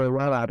you know very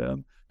well,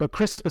 Adam, but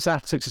Crispus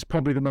Attucks is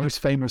probably the most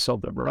famous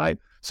of them, right?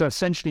 So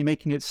essentially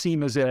making it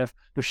seem as if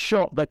the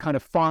shot that kind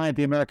of fired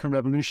the American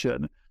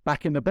Revolution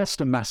back in the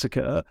Boston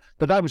Massacre,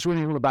 but that was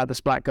really all about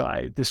this black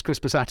guy, this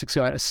Crispus Attucks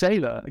guy, a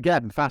sailor,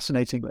 again,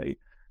 fascinatingly.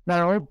 Now,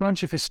 there are a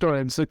bunch of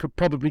historians that could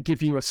probably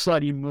give you a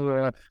slightly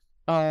more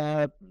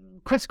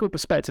critical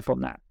perspective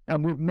on that.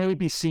 And we've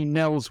maybe seen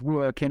Nell's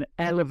work in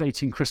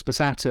elevating Crispus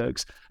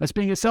Attucks as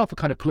being itself a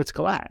kind of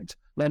political act.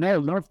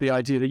 Nell loved the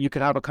idea that you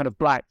could have a kind of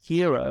black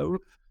hero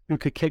who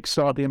could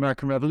kickstart the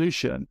American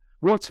Revolution.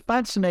 What's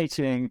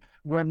fascinating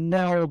when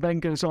Nell then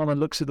goes on and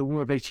looks at the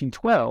War of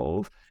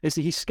 1812 is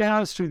that he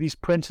scours through these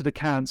printed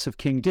accounts of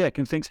King Dick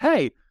and thinks,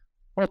 hey,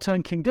 I'll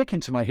turn King Dick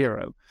into my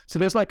hero. So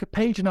there's like a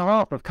page and a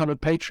half of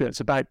Colored Patriots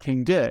about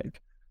King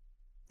Dick.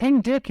 King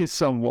Dick is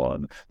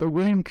someone that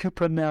William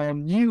Cooper Nell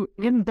knew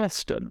in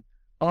Boston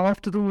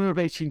after the War of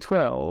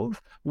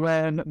 1812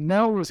 when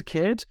Nell was a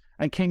kid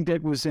and King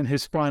Dick was in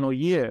his final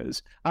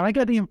years. And I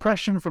get the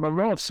impression from a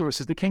lot of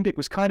sources that King Dick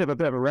was kind of a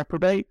bit of a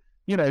reprobate.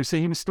 So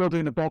he was still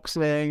doing the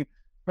boxing,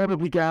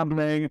 probably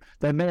gambling.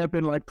 There may have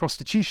been like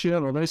prostitution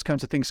or those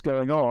kinds of things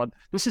going on.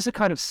 This is a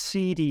kind of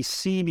seedy,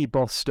 seamy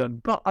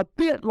Boston, but a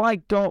bit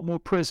like Dartmoor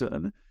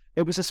Prison.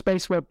 It was a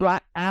space where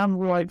black and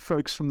white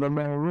folks from the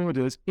lower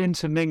orders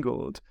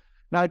intermingled.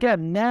 Now,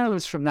 again, Nell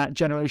is from that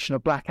generation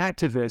of black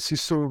activists who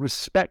saw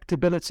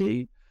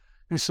respectability,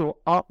 who saw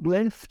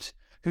uplift,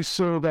 who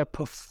saw their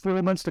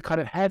performance, the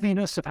kind of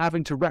heaviness of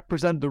having to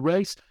represent the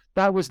race.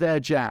 That was their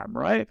jam,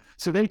 right?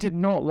 So they did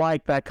not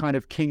like that kind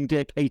of King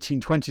Dick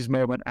 1820s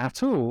moment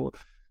at all.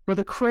 But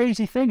the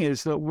crazy thing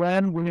is that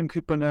when William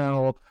Cooper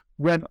Nell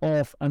went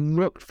off and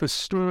looked for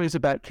stories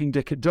about King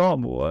Dick at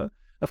Dartmoor,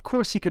 of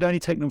course he could only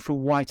take them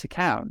from white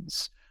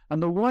accounts.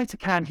 And the white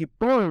account he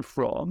borrowed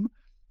from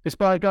is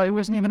by a guy who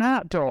wasn't even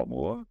at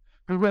Dartmoor,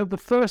 who wrote the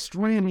first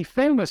really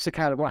famous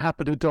account of what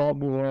happened at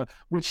Dartmoor,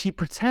 which he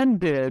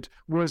pretended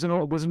was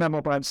a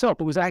memoir by himself,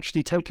 but was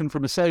actually taken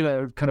from a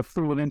sailor who kind of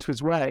fallen into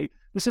his way.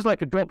 This is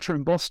like a doctor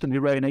in Boston who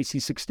wrote in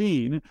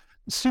 1816,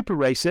 super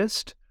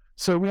racist.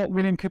 So what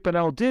William Cooper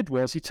Nell did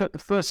was he took the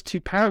first 2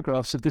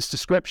 paragraphs of this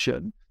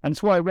description, and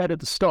it's what I read at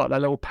the start,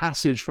 that little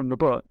passage from the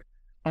book,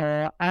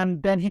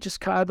 and then he just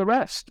cut out the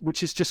rest,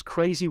 which is just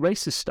crazy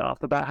racist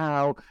stuff about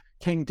how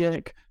King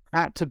Dick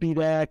had to be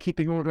there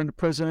keeping order in the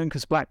prison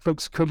because black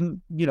folks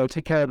couldn't,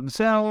 take care of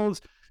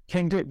themselves.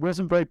 King Dick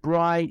wasn't very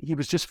bright. He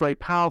was just very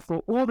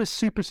powerful. All this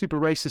super, super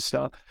racist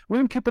stuff.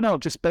 William Cooper Nell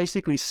just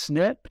basically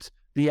snipped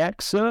the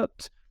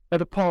excerpt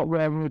at a part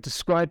where we were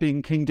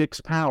describing King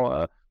Dick's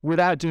power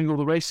without doing all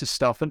the racist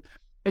stuff. And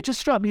it just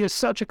struck me as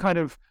such a kind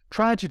of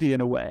tragedy in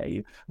a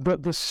way,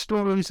 but the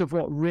stories of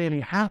what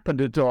really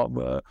happened at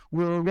Dartmoor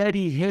were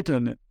already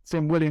hidden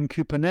from William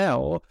Cooper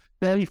Nell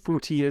barely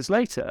 40 years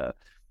later.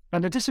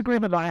 And the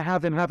disagreement that I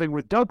have in having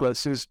with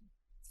Douglas is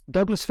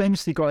Douglas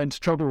famously got into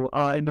trouble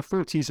in the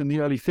 40s and the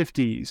early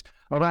 50s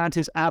around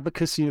his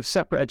advocacy of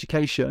separate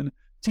education,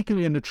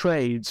 particularly in the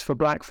trades for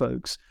black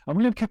folks. And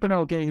William Cooper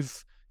Nell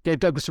gave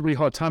Douglas a really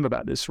hard time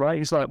about this, right?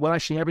 He's like, well,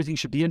 actually, everything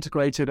should be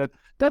integrated. And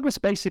Douglas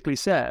basically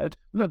said,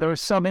 look, there are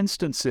some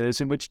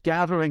instances in which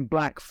gathering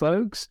black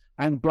folks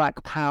and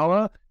black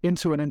power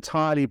into an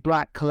entirely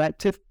black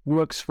collective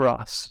works for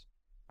us.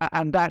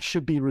 And that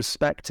should be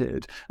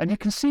respected. And you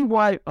can see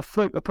why a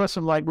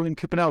person like William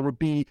Cooper Nell would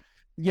be,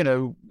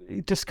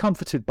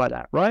 discomforted by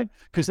that, right?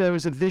 Because there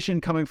was a vision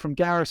coming from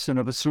Garrison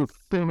of a sort of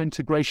film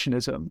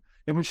integrationism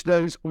in which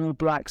those all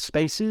black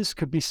spaces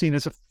could be seen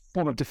as a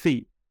form of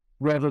defeat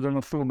rather than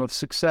a form of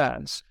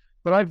success.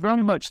 But I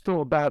very much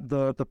thought about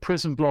the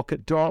prison block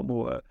at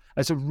Dartmoor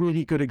as a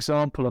really good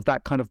example of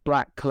that kind of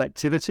black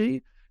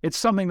collectivity. It's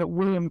something that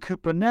William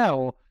Cooper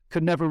Nell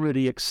could never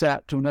really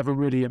accept or never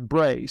really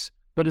embrace,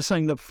 but it's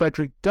something that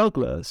Frederick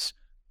Douglass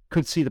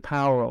could see the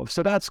power of.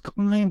 So that's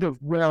kind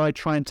of where I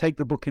try and take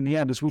the book in the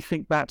end, as we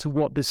think back to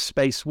what this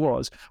space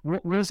was.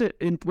 Was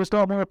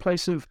Dartmoor a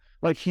place of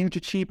like huge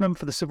achievement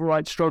for the civil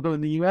rights struggle in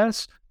the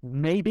US?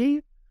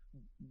 Maybe.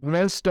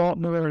 Was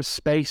Dartmoor a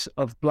space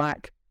of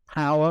black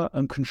power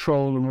and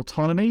control and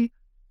autonomy?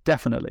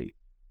 Definitely.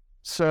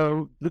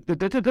 So the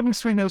difference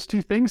between those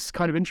two things is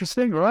kind of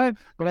interesting, right?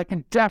 But I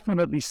can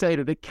definitely say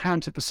that it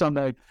counted for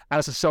Sunday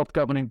as a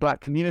self-governing black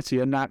community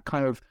and that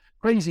kind of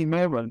crazy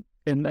moment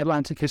in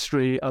Atlantic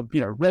history of,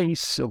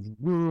 race, of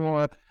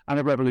war, and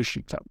a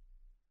revolution.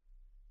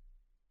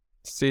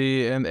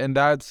 See, and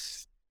that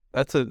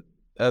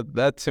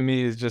to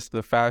me is just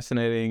the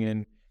fascinating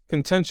and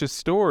contentious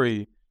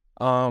story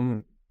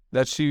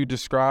that you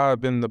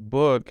describe in the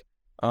book.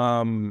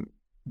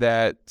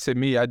 That to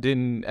me, I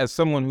didn't, as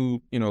someone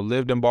who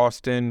lived in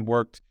Boston,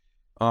 worked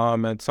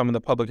at some of the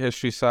public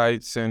history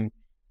sites, and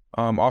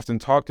often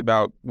talked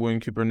about William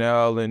Cooper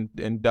Nell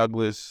and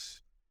Douglas.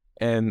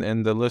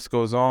 And the list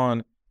goes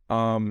on.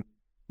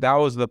 That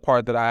was the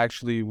part that I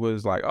actually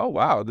was like, oh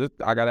wow,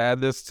 I gotta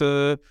add this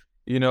to,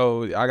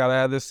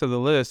 the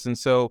list. And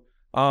so,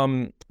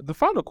 the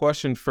final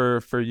question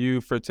for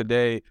you for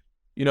today,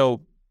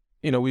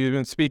 we've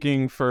been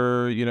speaking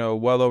for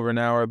well over an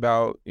hour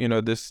about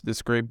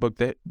this great book,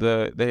 the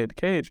Hidden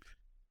Cage.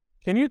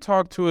 Can you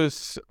talk to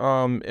us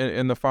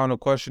in the final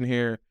question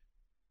here?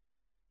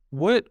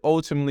 What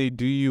ultimately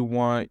do you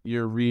want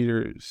your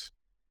readers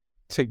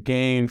to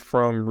gain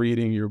from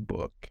reading your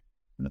book?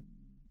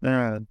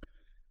 Yeah,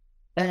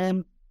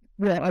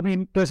 I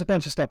mean, there's a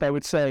bunch of stuff I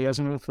would say as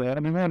an author. I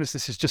mean, honest,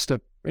 this is just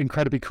an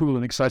incredibly cool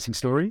and exciting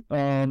story.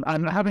 And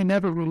having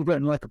never really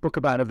written like a book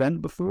about an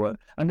event before,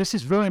 and this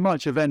is very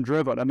much event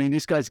driven. I mean,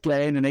 these guys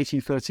get in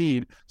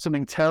 1813,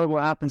 something terrible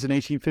happens in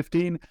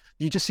 1815.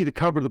 You just see the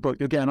cover of the book,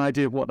 you'll get an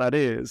idea of what that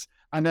is.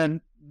 And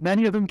then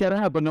many of them get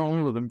out, but not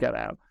all of them get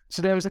out.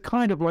 So there is a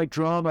kind of like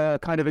drama,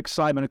 kind of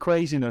excitement, a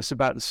craziness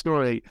about the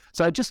story.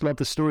 So I just love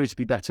the story to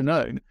be better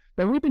known.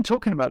 But we've been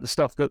talking about the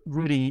stuff that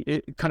really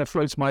it kind of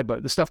floats my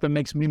boat, the stuff that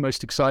makes me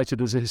most excited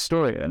as a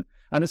historian.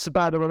 And it's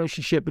about the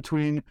relationship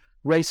between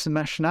race and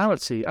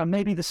nationality, and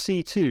maybe the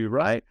sea too,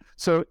 right?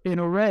 So in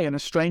a way, in a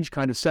strange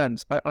kind of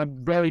sense,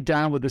 I'm very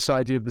down with this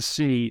idea of the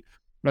sea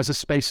as a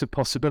space of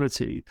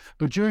possibility.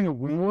 But during a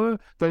war,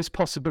 those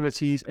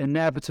possibilities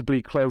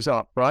inevitably close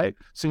up, right?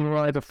 So you're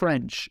either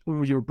French,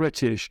 or you're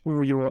British,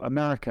 or you're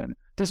American.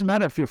 Doesn't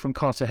matter if you're from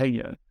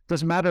Cartagena.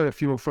 Doesn't matter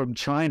if you're from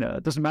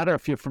China. Doesn't matter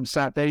if you're from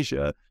South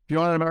Asia. If you're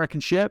on an American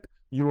ship,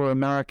 you're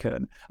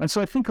American. And so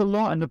I think a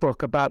lot in the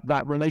book about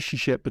that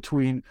relationship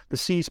between the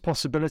sea's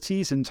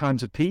possibilities in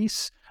times of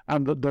peace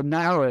and the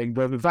narrowing,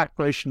 the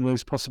evaporation of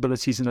those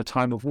possibilities in a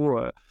time of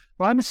war.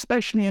 Well, I'm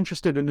especially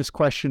interested in this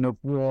question of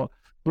what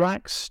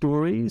Black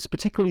stories,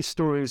 particularly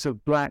stories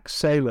of Black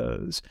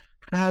sailors,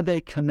 how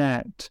they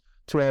connect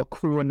to our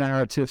core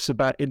narratives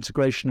about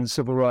integration and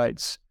civil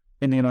rights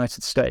in the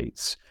United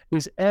States.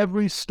 Is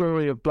every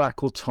story of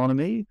Black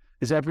autonomy,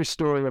 is every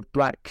story of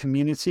Black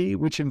community,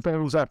 which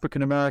involves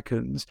African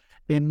Americans,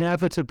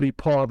 inevitably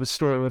part of a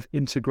story of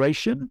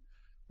integration?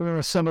 There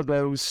are some of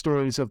those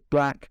stories of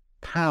Black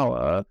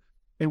power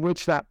in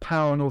which that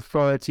power and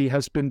authority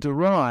has been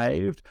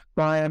derived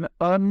by an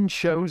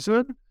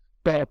unchosen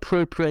but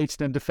appropriated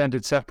and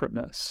defended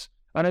separateness.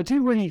 And I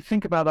do really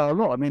think about that a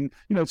lot. I mean,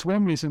 it's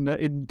one reason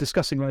that in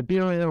discussing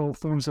Liberia or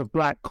forms of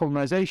Black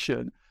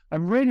colonization,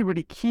 I'm really,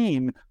 really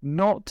keen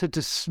not to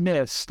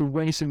dismiss the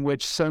ways in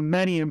which so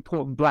many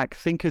important Black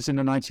thinkers in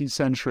the 19th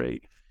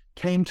century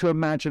came to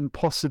imagine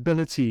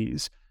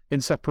possibilities in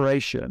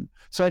separation.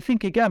 So I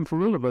think, again,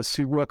 for all of us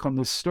who work on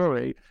this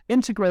story,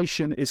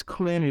 integration is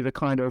clearly the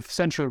kind of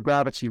center of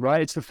gravity,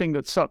 right? It's the thing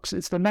that sucks.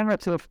 It's the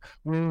narrative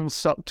we're all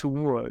sucked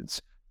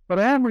towards. But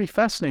I am really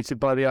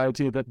fascinated by the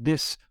idea that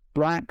this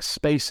Black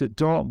space at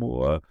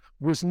Dartmoor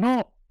was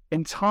not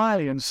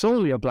entirely and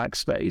solely a Black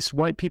space.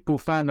 White people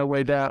found their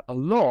way there a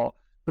lot,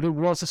 but it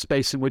was a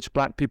space in which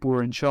Black people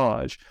were in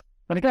charge.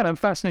 And again, I'm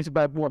fascinated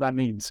by what that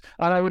means.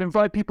 And I would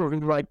invite people who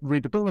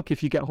read the book,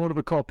 if you get hold of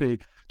a copy,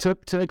 to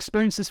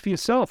experience this for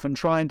yourself and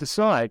try and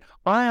decide.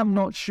 I am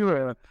not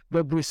sure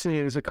that we see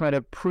it as a kind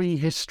of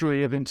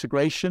prehistory of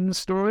integration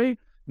story.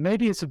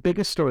 Maybe it's a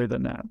bigger story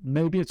than that.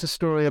 Maybe it's a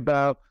story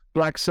about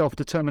Black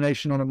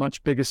self-determination on a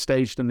much bigger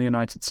stage than the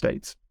United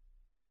States.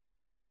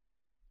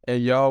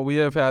 And y'all, we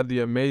have had the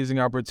amazing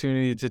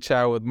opportunity to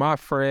chat with my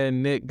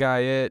friend, Nick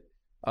Guyatt,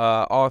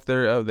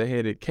 author of The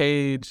Hidden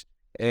Cage,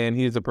 and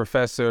he's a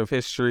professor of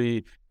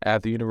history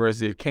at the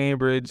University of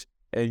Cambridge.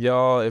 And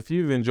y'all, if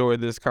you've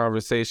enjoyed this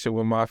conversation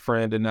with my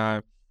friend and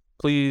I,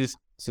 please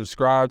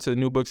subscribe to the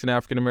New Books in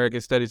African American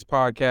Studies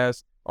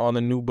podcast on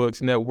the New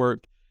Books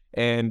Network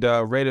and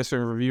rate us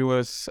and review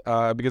us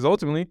because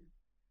ultimately,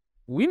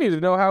 we need to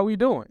know how we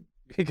doing,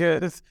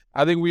 because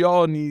I think we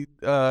all need,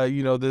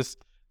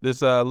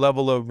 this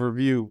level of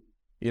review,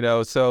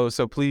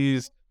 so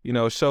please,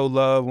 show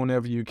love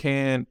whenever you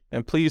can,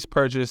 and please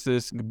purchase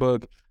this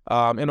book.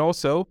 And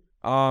also,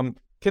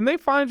 can they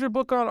find your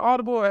book on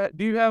Audible?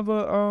 Do you have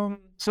a,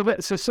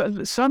 So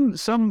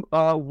some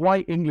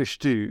white English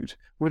dude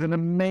with an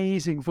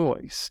amazing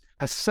voice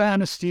has sat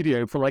in a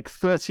studio for like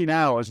 13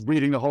 hours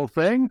reading the whole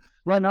thing.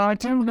 Right now, I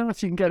don't know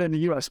if you can get it in the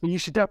US, but you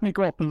should definitely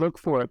go up and look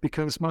for it,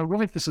 because my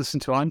wife has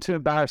listened to it. I'm too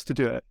embarrassed to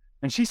do it.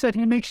 And she said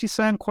he makes you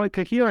sound quite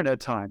coherent at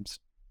times.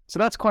 So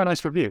that's quite a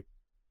nice review.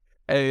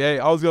 Hey,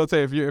 I was gonna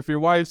say, if your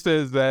wife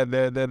says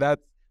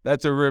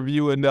that's a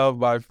review enough,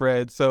 my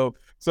friend. So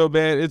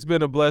man, it's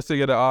been a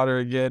blessing and an honor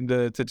again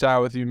to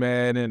chat with you,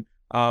 man. And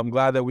I'm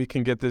glad that we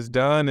can get this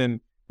done.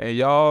 And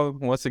y'all,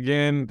 once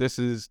again, this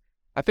is,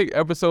 I think,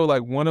 episode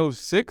like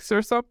 106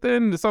 or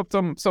something,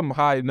 some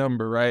high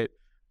number, right?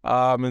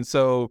 And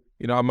so,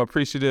 I'm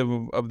appreciative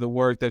of the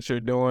work that you're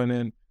doing,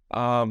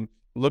 and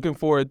looking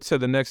forward to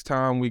the next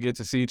time we get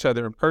to see each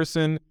other in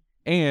person.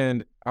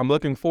 And I'm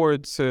looking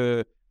forward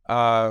to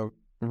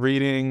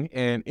reading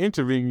and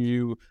interviewing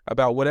you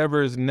about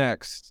whatever is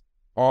next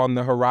on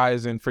the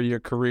horizon for your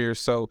career.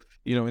 So,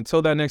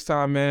 until that next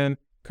time, man,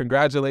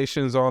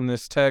 congratulations on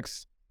this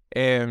text,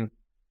 and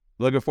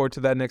looking forward to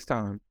that next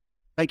time.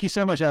 Thank you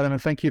so much, Adam,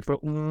 and thank you for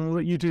all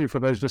that you do for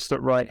those of us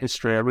that write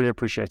history. I really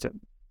appreciate it.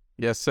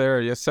 Yes, sir.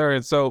 Yes, sir.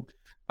 And so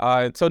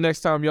until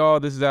next time, y'all,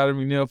 this is Adam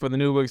McNeil for the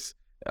New Books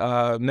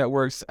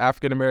Network's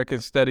African American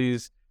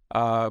Studies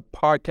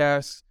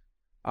podcast.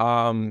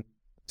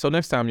 Till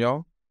next time,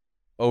 y'all,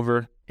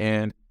 over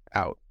and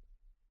out.